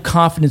lack of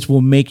confidence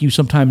will make you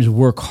sometimes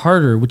work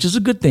harder, which is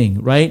a good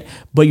thing, right?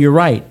 But you're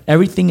right.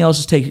 Everything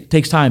else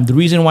takes time. The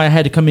reason why I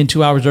had to come in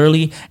 2 hours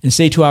early and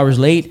stay 2 hours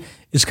late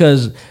is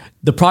because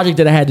the project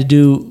that I had to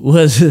do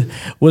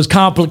was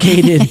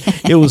complicated.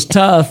 It was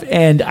tough,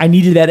 and I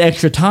needed that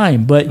extra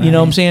time. But you know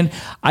what I'm saying?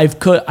 I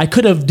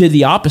could have did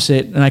the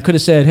opposite, and I could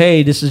have said,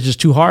 "Hey, this is just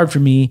too hard for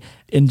me,"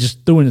 and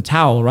just threw in the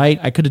towel. Right?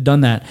 I could have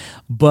done that,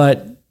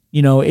 but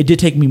it did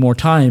take me more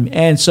time.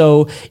 And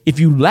so, if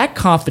you lack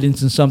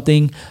confidence in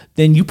something,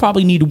 then you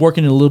probably need to work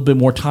in a little bit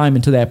more time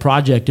into that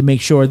project to make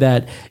sure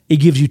that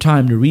it gives you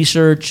time to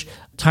research,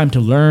 time to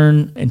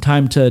learn, and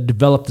time to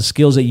develop the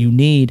skills that you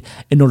need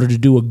in order to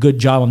do a good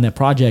job on that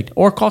project.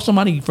 Or call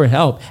somebody for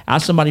help.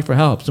 Ask somebody for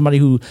help. Somebody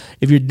who,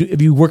 if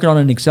you're working on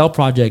an Excel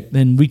project,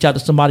 then reach out to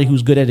somebody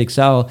who's good at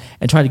Excel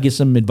and try to get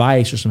some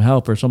advice or some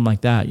help or something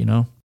like that.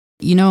 And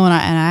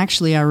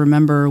I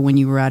remember when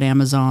you were at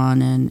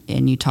Amazon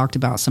and you talked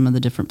about some of the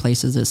different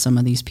places that some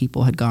of these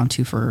people had gone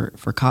to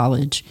for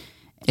college.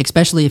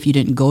 Especially if you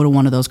didn't go to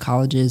one of those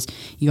colleges,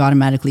 you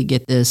automatically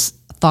get this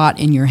thought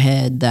in your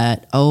head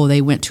that, they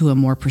went to a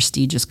more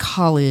prestigious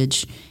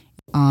college.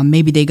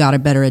 Maybe they got a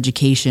better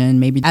education,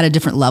 maybe at a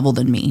different level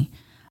than me.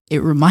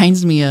 It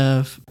reminds me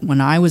of when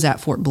I was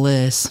at Fort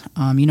Bliss.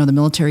 The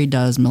military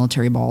does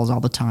military balls all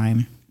the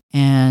time.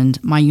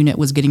 And my unit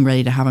was getting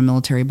ready to have a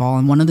military ball.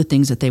 And one of the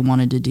things that they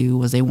wanted to do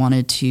was they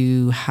wanted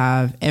to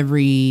have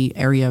every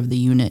area of the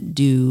unit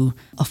do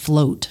a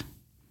float.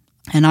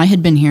 And I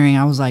had been hearing,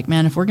 I was like,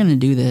 man, if we're going to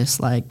do this,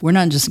 like, we're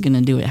not just going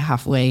to do it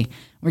halfway.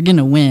 We're going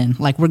to win.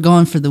 Like, we're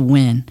going for the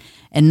win.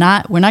 And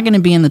we're not going to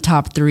be in the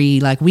top 3.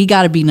 Like, we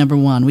got to be number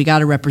 1. We got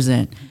to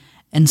represent.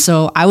 And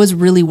so I was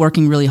really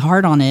working really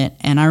hard on it.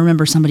 And I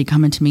remember somebody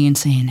coming to me and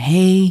saying,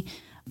 hey,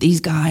 these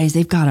guys,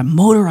 they've got a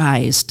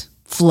motorized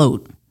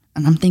float.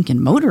 And I'm thinking,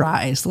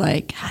 motorized?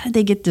 Like, how did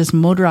they get this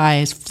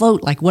motorized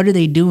float? Like, what are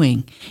they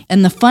doing?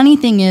 And the funny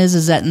thing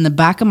is that in the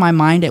back of my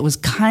mind, it was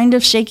kind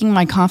of shaking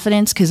my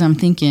confidence because I'm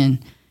thinking,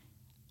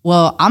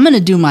 well, I'm going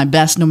to do my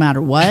best no matter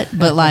what,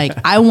 but like,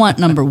 I want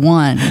number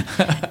 1.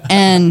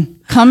 And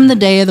come the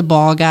day of the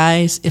ball,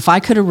 guys, if I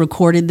could have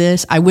recorded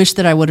this, I wish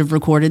that I would have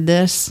recorded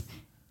this.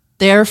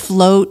 Their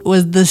float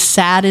was the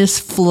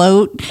saddest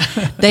float.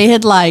 They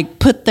had like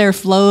put their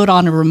float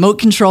on a remote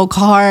control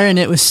car and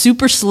it was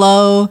super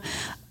slow,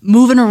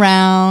 moving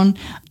around,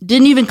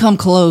 didn't even come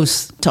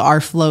close to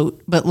our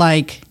float. But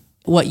like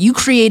what you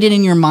created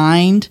in your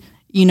mind,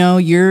 you know,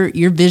 your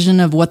vision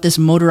of what this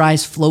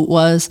motorized float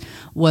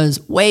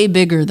was way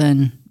bigger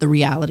than the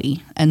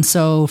reality. And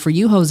so for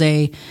you,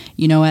 Jose,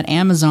 you know, at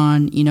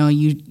Amazon, you know,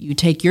 you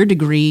take your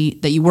degree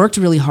that you worked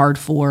really hard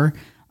for,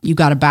 you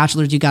got a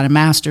bachelor's, you got a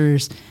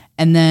master's,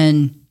 and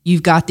then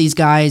you've got these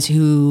guys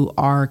who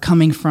are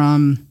coming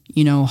from,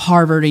 you know,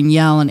 Harvard and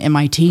Yale and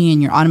MIT,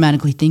 and you're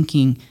automatically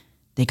thinking,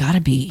 they got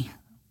to be,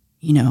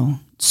 you know,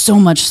 so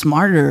much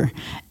smarter.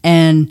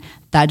 And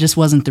that just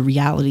wasn't the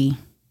reality,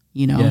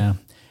 you know? Yeah.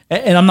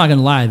 And I'm not going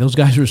to lie, those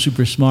guys were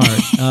super smart.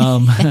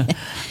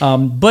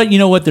 But you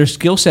know what? Their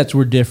skill sets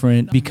were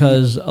different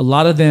because a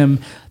lot of them,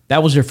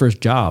 that was their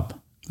first job.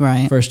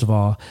 Right. First of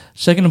all.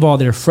 Second of all,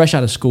 they're fresh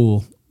out of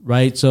school.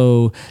 Right.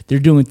 So they're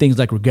doing things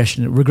like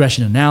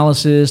regression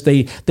analysis.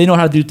 They know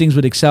how to do things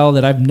with Excel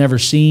that I've never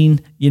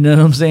seen. You know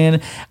what I'm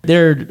saying?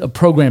 They're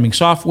programming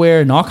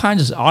software and all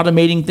kinds of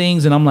automating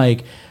things. And I'm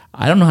like,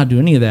 I don't know how to do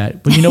any of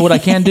that. But you know what I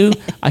can do?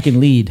 I can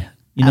lead.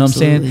 You know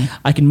Absolutely. what I'm saying?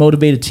 I can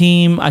motivate a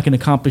team. I can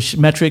accomplish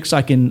metrics.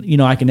 I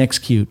can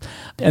execute.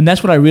 And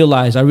that's what I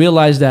realized. I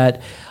realized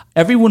that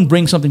everyone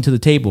brings something to the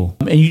table.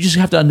 And you just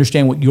have to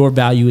understand what your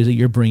value is that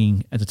you're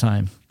bringing at the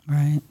time.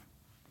 Right.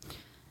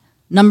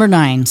 Number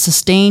 9,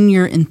 sustain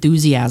your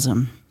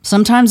enthusiasm.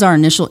 Sometimes our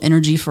initial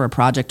energy for a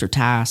project or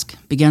task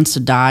begins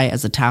to die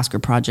as the task or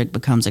project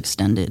becomes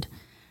extended.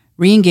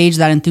 Re-engage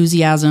that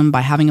enthusiasm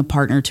by having a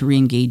partner to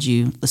re-engage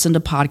you, listen to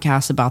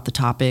podcasts about the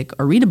topic,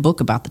 or read a book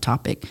about the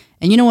topic.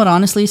 And you know what,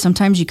 honestly,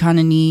 sometimes you kind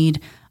of need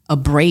a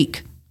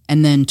break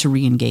and then to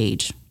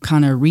re-engage,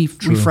 kind of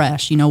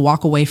refresh, you know,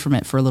 walk away from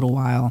it for a little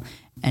while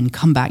and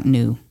come back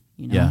new.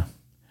 You know? Yeah,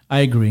 I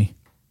agree.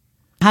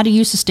 How do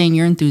you sustain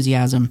your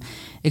enthusiasm,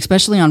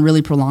 especially on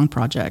really prolonged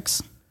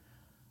projects?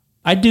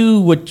 I do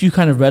what you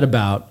kind of read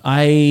about.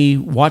 I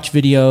watch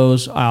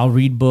videos, I'll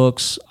read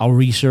books, I'll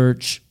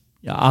research,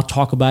 I'll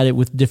talk about it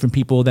with different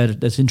people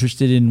that's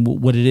interested in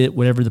what it is,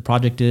 whatever the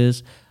project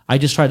is. I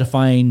just try to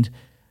find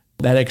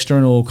that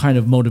external kind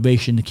of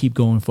motivation to keep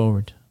going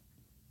forward.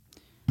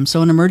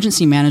 So in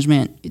emergency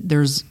management,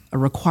 there's a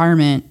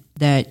requirement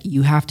that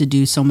you have to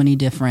do so many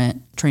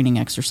different training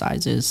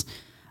exercises.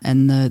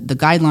 And the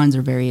guidelines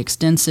are very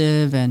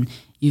extensive, and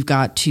you've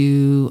got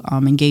to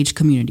engage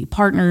community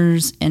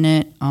partners in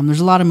it.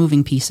 There's a lot of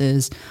moving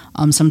pieces.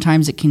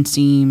 Sometimes it can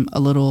seem a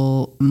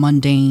little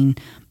mundane,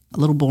 a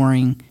little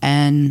boring.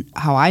 And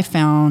how I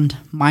found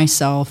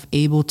myself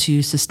able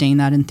to sustain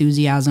that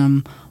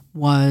enthusiasm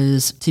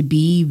was to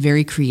be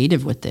very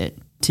creative with it,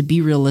 to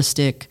be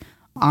realistic.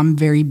 I'm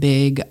very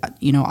big,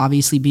 you know,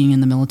 obviously being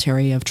in the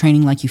military, of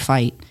training like you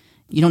fight.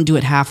 You don't do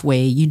it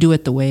halfway. You do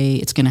it the way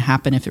it's going to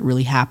happen if it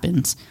really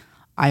happens.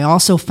 I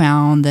also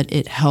found that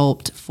it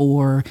helped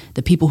for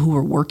the people who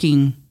were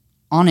working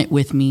on it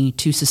with me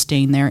to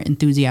sustain their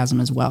enthusiasm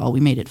as well. We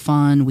made it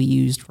fun. We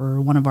used, for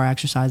one of our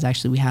exercises,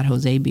 actually, we had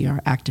Jose be our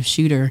active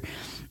shooter.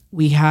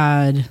 We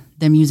had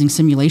them using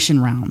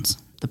simulation rounds.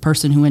 The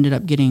person who ended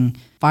up getting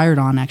fired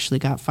on actually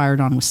got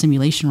fired on with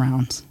simulation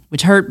rounds,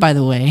 which hurt, by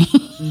the way.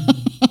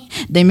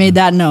 They made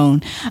that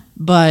known.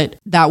 But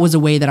that was a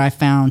way that I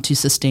found to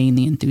sustain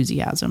the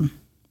enthusiasm.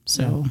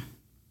 So,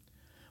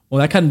 well,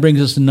 that kind of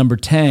brings us to number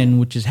 10,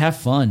 which is have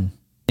fun.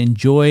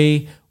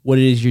 Enjoy what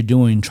it is you're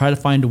doing. Try to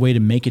find a way to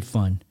make it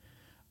fun.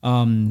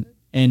 And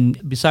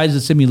besides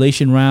the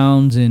simulation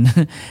rounds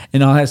and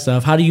and all that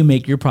stuff, how do you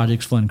make your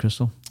projects fun,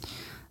 Crystal?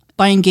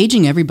 By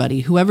engaging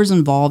everybody, whoever's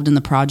involved in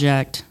the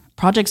project.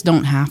 Projects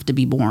don't have to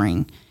be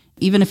boring.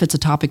 Even if it's a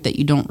topic that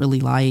you don't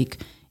really like,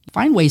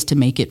 find ways to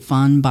make it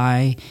fun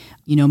by,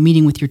 you know,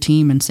 meeting with your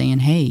team and saying,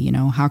 hey, you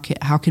know, how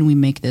can we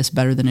make this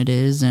better than it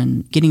is,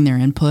 and getting their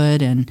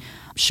input, and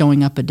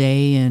showing up a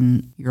day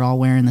and you're all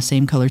wearing the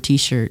same color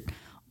t-shirt,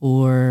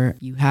 or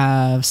you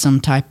have some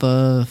type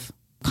of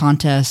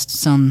contest,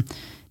 some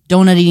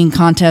donut eating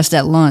contest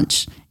at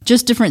lunch,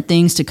 just different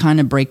things to kind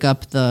of break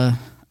up the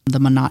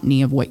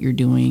monotony of what you're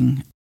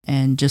doing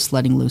and just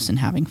letting loose and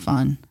having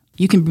fun.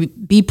 You can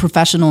be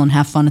professional and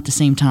have fun at the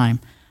same time.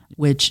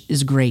 which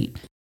is great.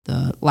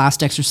 The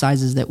last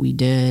exercises that we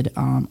did,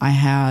 I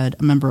had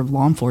a member of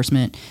law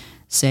enforcement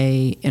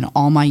say, in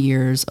all my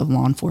years of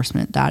law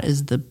enforcement, that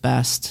is the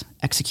best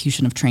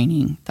execution of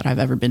training that I've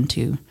ever been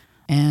to.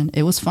 And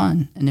it was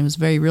fun, and it was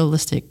very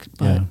realistic,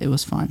 but it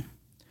was fun.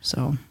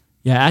 So,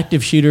 yeah,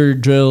 active shooter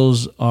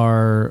drills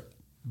are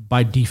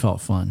by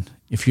default fun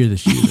if you're the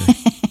shooter.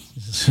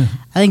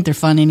 I think they're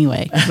fun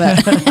anyway.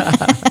 But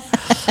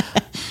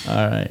all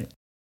right.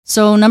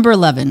 So number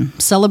 11,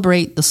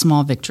 celebrate the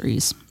small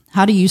victories.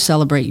 How do you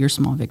celebrate your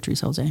small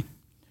victories, Jose?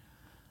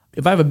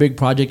 If I have a big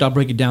project, I'll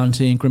break it down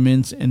into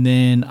increments, and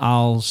then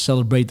I'll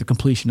celebrate the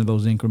completion of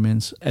those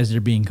increments as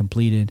they're being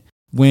completed.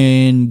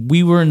 When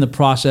we were in the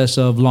process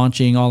of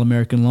launching All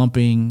American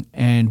Lumping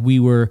and we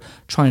were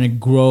trying to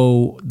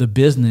grow the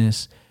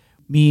business,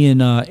 me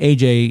and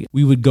AJ,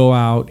 we would go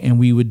out and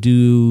we would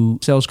do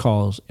sales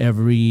calls I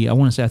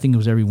think it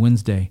was every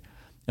Wednesday.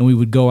 And we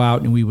would go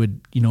out and we would,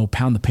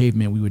 pound the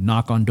pavement. We would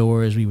knock on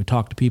doors. We would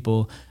talk to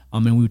people,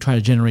 and we would try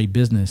to generate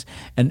business.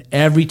 And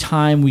every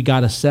time we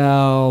got a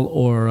sell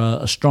or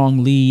a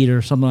strong lead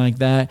or something like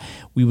that,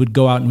 we would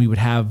go out and we would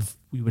have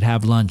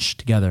lunch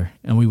together,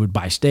 and we would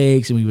buy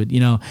steaks, and we would,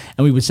 and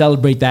we would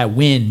celebrate that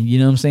win, you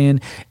know what I'm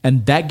saying?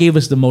 And that gave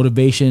us the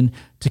motivation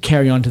to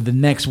carry on to the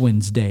next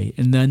Wednesday,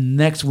 and the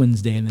next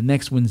Wednesday, and the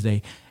next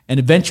Wednesday. And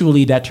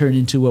eventually that turned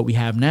into what we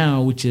have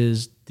now, which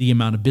is the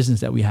amount of business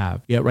that we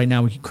have. Yeah, right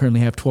now we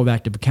currently have 12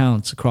 active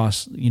accounts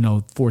across,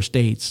 4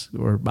 states,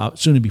 or about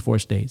soon to be 4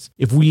 states.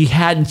 If we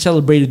hadn't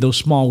celebrated those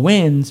small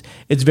wins,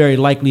 it's very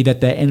likely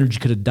that energy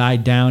could have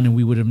died down, and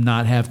we would have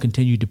not have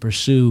continued to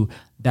pursue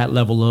that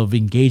level of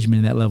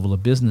engagement, that level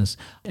of business.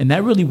 And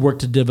that really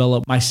worked to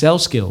develop my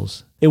sales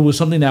skills. It was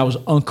something that I was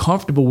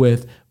uncomfortable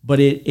with, but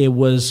it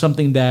was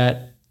something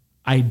that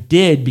I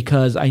did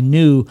because I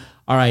knew,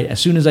 all right, as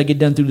soon as I get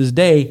done through this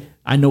day,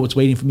 I know what's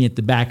waiting for me at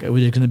the back. It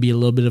was going to be a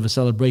little bit of a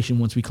celebration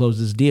once we close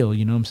this deal,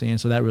 you know what I'm saying?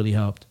 So that really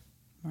helped.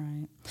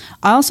 Right.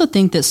 I also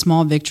think that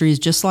small victories,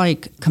 just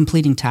like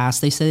completing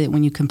tasks, they say that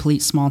when you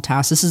complete small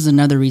tasks, this is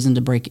another reason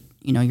to break,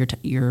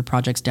 your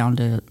projects down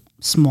to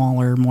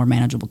smaller, more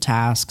manageable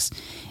tasks.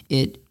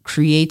 It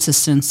creates a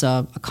sense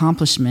of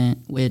accomplishment,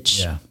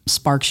 which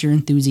sparks your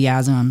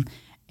enthusiasm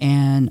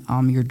and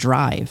your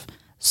drive.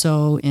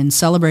 So in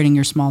celebrating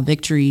your small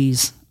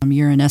victories,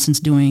 you're in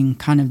essence doing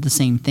kind of the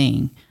same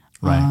thing.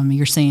 Right.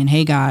 You're saying,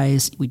 hey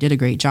guys, we did a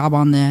great job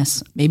on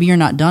this. Maybe you're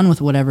not done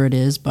with whatever it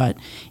is, but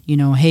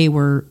hey,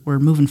 we're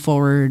moving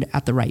forward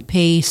at the right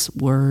pace.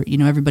 We're,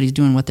 everybody's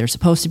doing what they're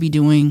supposed to be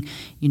doing.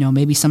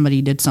 Maybe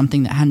somebody did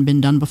something that hadn't been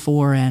done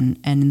before, and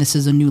this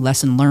is a new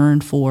lesson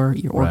learned for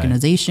your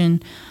organization.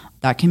 Right.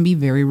 That can be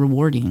very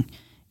rewarding.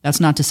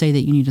 That's not to say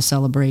that you need to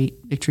celebrate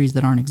victories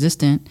that aren't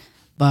existent,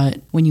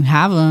 but when you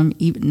have them,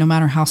 even, no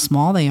matter how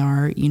small they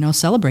are,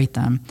 celebrate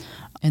them.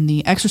 And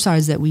the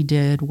exercise that we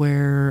did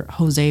where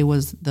Jose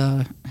was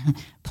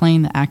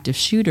playing the active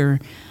shooter,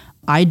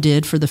 I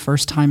did for the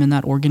first time in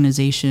that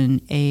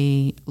organization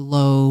a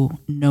low,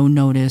 no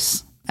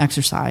notice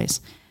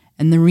exercise.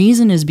 And the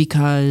reason is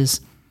because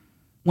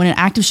when an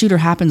active shooter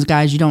happens,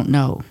 guys, you don't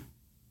know.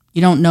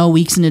 You don't know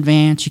weeks in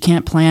advance. You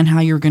can't plan how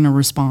you're going to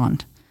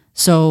respond.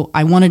 So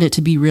I wanted it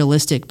to be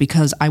realistic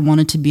because I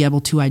wanted to be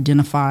able to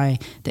identify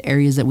the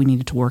areas that we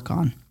needed to work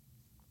on.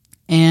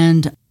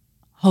 And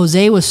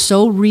Jose was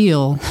so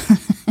real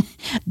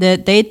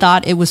that they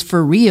thought it was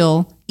for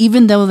real,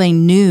 even though they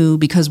knew,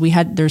 because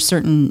there's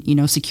certain,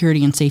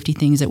 security and safety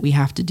things that we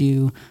have to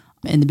do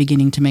in the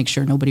beginning to make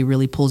sure nobody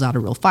really pulls out a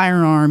real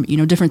firearm,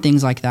 different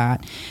things like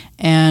that.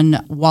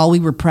 And while we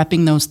were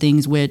prepping those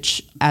things,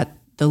 which at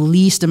the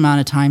least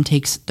amount of time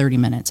takes 30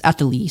 minutes, at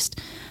the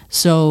least.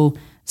 So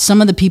some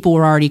of the people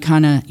were already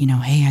kind of,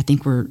 hey, I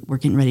think we're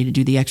getting ready to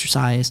do the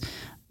exercise.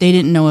 They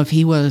didn't know if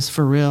he was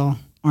for real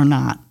or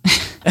not.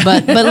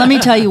 But let me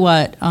tell you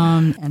what,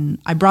 and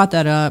I brought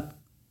that up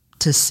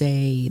to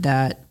say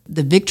that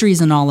the victories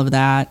and all of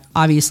that,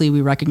 obviously we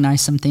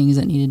recognized some things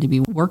that needed to be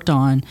worked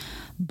on,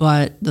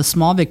 but the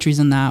small victories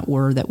in that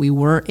were that we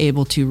were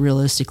able to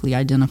realistically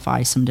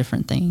identify some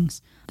different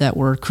things that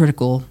were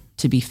critical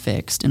to be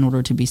fixed in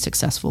order to be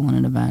successful in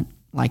an event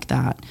like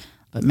that.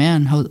 But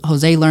man,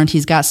 Jose learned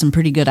he's got some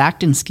pretty good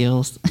acting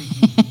skills.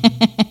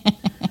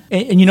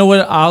 And you know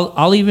what?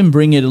 I'll even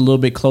bring it a little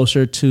bit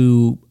closer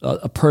to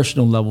a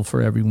personal level for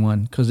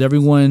everyone, because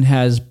everyone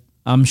has.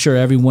 I'm sure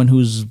everyone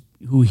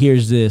who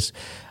hears this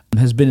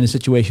has been in a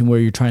situation where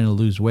you're trying to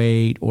lose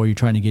weight or you're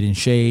trying to get in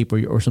shape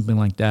or something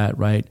like that,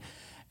 right?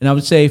 And I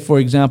would say, for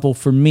example,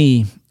 for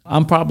me,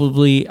 I've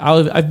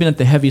been at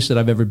the heaviest that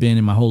I've ever been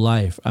in my whole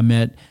life.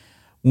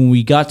 When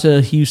we got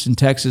to Houston,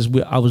 Texas,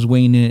 I was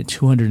weighing in at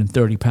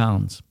 230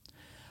 pounds.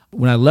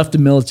 When I left the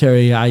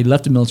military at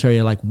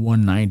like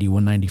 190,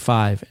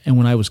 195. And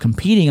when I was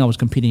competing at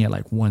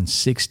like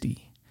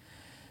 160.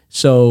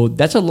 So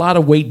that's a lot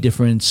of weight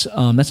difference.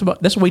 That's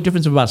a weight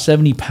difference of about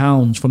 70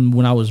 pounds from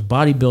when I was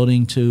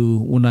bodybuilding to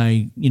when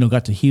I,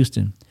 got to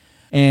Houston.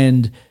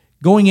 And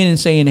going in and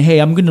saying, hey,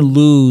 I'm going to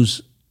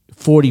lose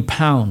 40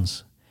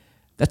 pounds.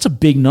 That's a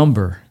big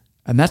number.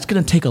 And that's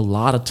going to take a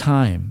lot of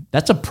time.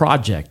 That's a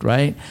project,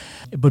 right?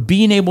 But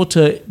being able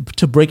to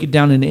break it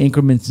down into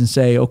increments and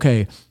say,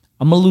 okay,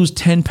 I'm going to lose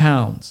 10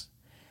 pounds.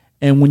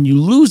 And when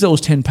you lose those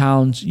 10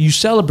 pounds, you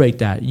celebrate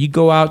that. You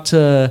go out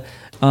to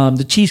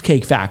the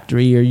Cheesecake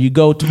Factory, or you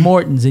go to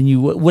Morton's, and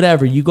you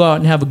go out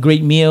and have a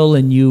great meal,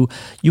 and you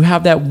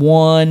have that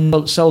one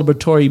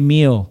celebratory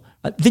meal.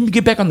 Then you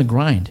get back on the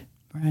grind.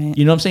 Right.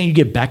 You know what I'm saying? You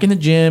get back in the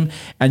gym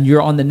and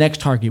you're on the next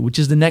target, which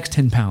is the next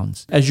 10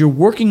 pounds. As you're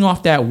working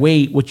off that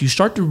weight, what you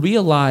start to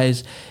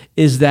realize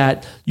is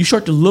that you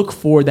start to look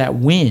for that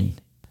win.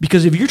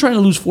 Because if you're trying to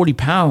lose 40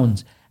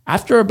 pounds,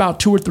 after about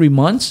 2 or 3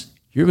 months,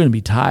 you're going to be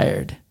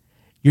tired.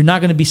 You're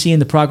not going to be seeing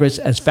the progress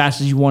as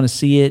fast as you want to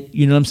see it.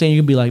 You know what I'm saying?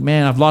 You're going to be like,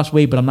 man, I've lost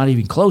weight, but I'm not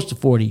even close to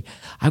 40.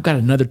 I've got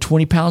another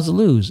 20 pounds to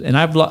lose. And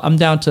I'm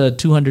down to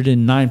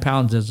 209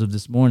 pounds as of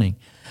this morning.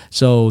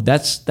 So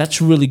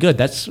that's really good.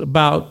 That's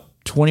about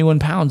 21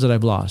 pounds that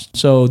I've lost.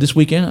 So this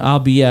weekend I'll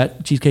be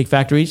at Cheesecake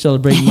Factory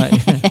celebrating my.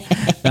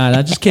 Nah,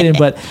 not just kidding,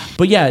 but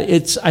yeah,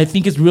 I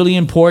think it's really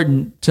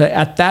important to,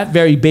 at that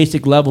very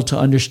basic level, to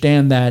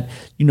understand that,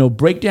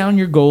 break down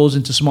your goals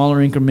into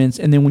smaller increments,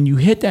 and then when you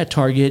hit that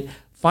target,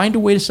 find a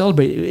way to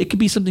celebrate. It could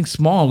be something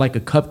small like a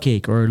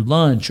cupcake or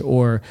lunch,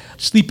 or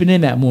sleeping in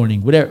that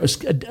morning, whatever,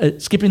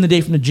 skipping the day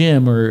from the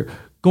gym, or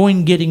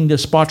getting the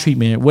spa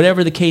treatment,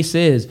 whatever the case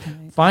is.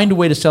 Find a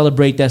way to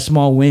celebrate that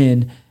small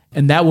win.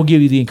 And that will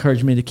give you the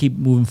encouragement to keep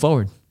moving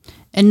forward.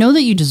 And know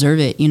that you deserve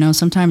it.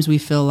 Sometimes we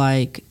feel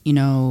like,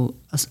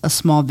 a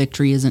small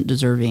victory isn't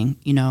deserving.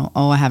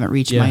 I haven't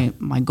reached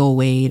my goal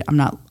weight. I'm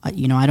not, I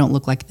don't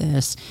look like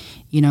this.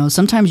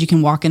 Sometimes you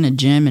can walk in a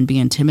gym and be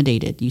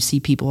intimidated. You see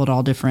people at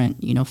all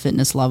different,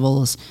 fitness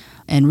levels.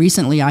 And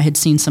recently I had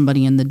seen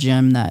somebody in the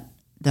gym that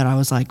I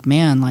was like,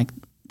 man, like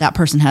that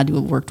person had to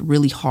have worked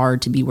really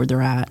hard to be where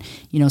they're at.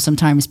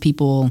 Sometimes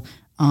people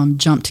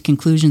jump to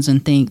conclusions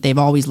and think they've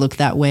always looked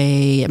that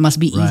way. It must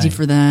be easy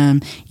for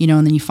them,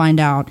 and then you find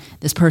out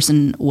this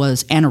person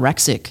was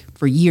anorexic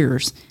for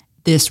years.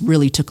 This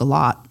really took a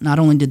lot. Not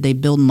only did they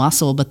build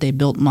muscle, but they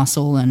built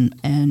muscle and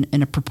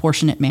in a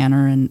proportionate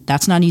manner, and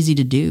that's not easy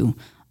to do.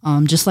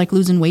 Just like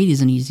losing weight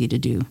isn't easy to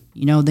do.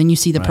 Then you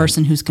see the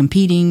person who's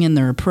competing and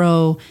they're a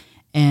pro,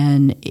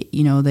 and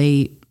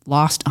they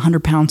lost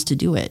 100 pounds to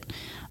do it.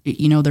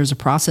 There's a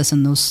process,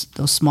 and those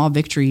small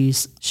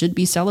victories should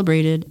be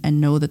celebrated, and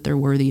know that they're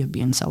worthy of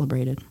being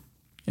celebrated.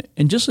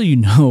 And just so you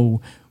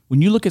know, when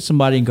you look at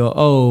somebody and go,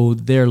 oh,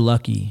 they're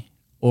lucky,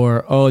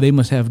 or, oh, they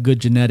must have good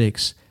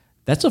genetics,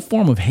 that's a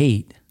form of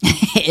hate.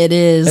 It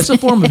is. That's a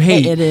form of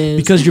hate. It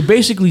is. Because you're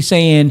basically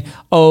saying,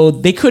 oh,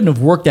 they couldn't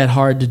have worked that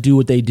hard to do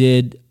what they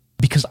did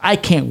because I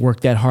can't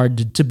work that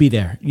hard to be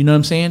there. You know what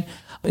I'm saying?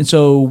 And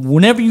so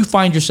whenever you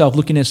find yourself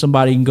looking at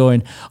somebody and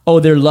going, oh,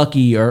 they're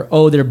lucky, or,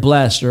 oh, they're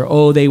blessed, or,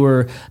 oh, they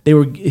were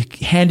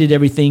handed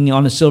everything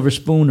on a silver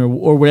spoon,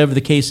 or whatever the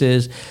case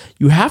is,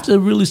 you have to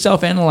really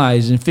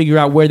self-analyze and figure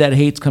out where that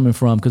hate's coming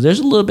from, because there's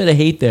a little bit of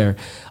hate there.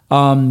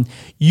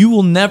 You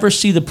will never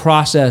see the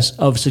process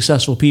of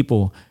successful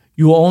people.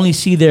 You will only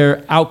see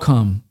their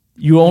outcome.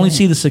 You only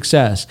see the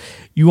success.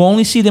 You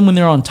only see them when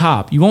they're on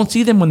top. You won't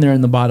see them when they're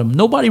in the bottom.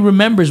 Nobody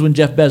remembers when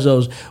Jeff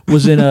Bezos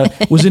was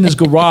in his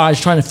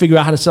garage trying to figure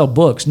out how to sell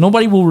books.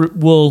 Nobody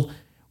will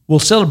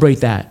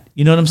celebrate that.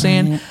 You know what I'm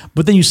saying? Right.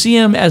 But then you see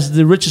him as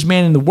the richest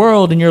man in the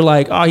world, and you're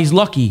like, oh, he's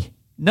lucky.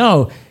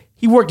 No,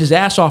 he worked his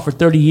ass off for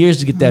 30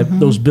 years to get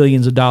those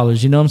billions of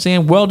dollars. You know what I'm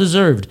saying? Well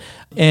deserved,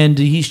 and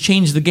he's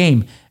changed the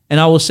game. And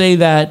I will say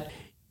that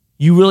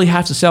you really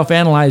have to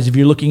self-analyze if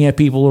you're looking at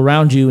people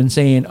around you and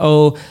saying,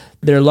 oh,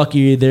 they're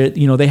lucky,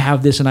 they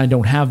have this and I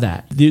don't have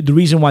that. The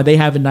reason why they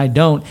have it and I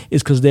don't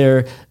is because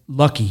they're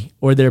lucky,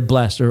 or they're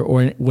blessed, or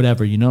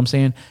whatever. You know what I'm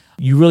saying?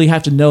 You really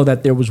have to know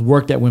that there was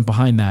work that went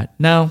behind that.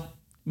 Now,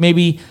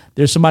 maybe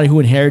there's somebody who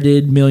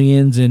inherited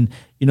millions, and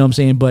you know what I'm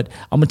saying? But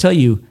I'm going to tell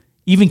you,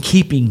 even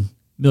keeping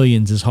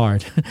millions is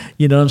hard.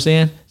 You know what I'm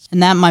saying?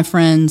 And that, my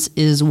friends,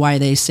 is why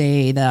they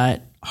say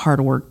that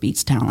hard work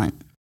beats talent.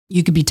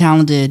 You could be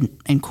talented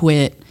and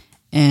quit,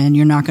 and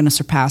you're not going to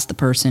surpass the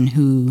person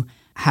who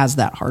has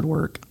that hard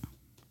work.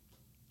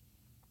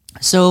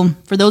 So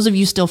for those of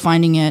you still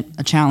finding it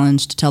a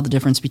challenge to tell the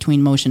difference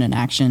between motion and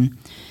action,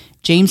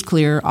 James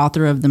Clear,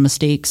 author of The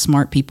Mistakes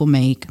Smart People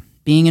Make,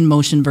 Being in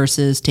Motion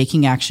versus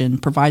Taking Action,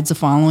 provides the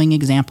following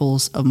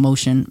examples of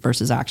motion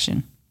versus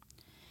action.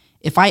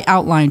 If I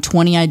outline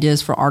 20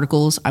 ideas for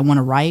articles I want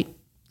to write,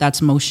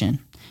 that's motion.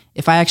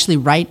 If I actually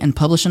write and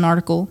publish an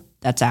article,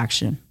 that's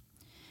action.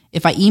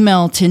 If I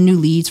email 10 new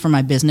leads for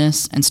my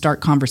business and start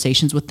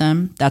conversations with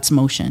them, that's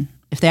motion.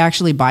 If they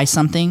actually buy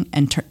something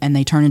and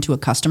they turn into a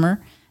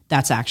customer,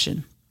 that's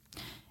action.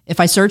 If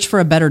I search for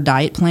a better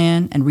diet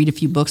plan and read a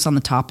few books on the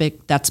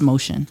topic, that's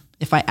motion.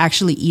 If I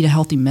actually eat a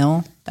healthy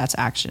meal, that's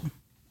action.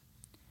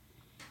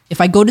 If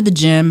I go to the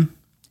gym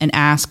and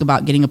ask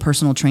about getting a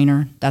personal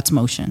trainer, that's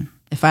motion.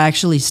 If I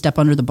actually step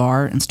under the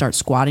bar and start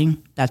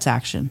squatting, that's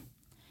action.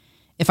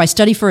 If I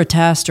study for a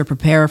test or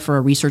prepare for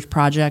a research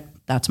project,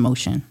 that's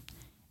motion.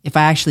 If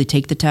I actually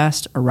take the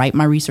test or write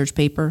my research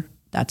paper,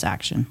 that's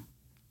action.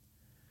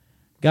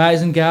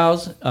 Guys and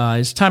gals,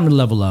 it's time to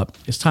level up.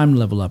 It's time to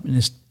level up.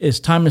 And it's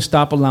time to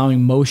stop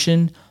allowing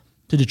motion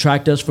to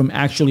detract us from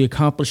actually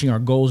accomplishing our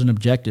goals and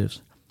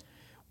objectives.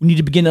 We need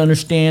to begin to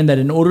understand that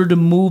in order to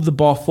move the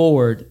ball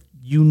forward,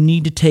 you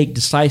need to take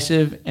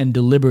decisive and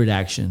deliberate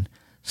action.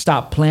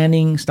 Stop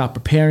planning, stop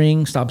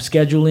preparing, stop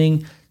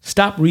scheduling,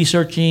 stop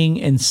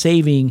researching and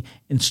saving,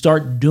 and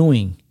start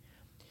doing.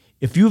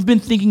 If you've been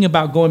thinking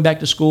about going back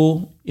to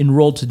school,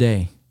 enroll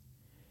today.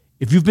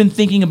 If you've been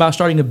thinking about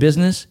starting a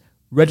business,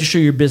 register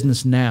your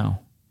business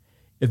now.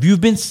 If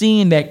you've been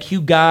seeing that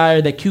cute guy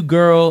or that cute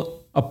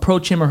girl,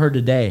 approach him or her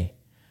today.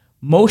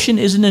 Motion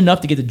isn't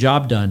enough to get the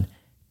job done.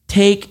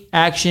 Take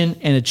action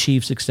and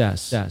achieve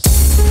success.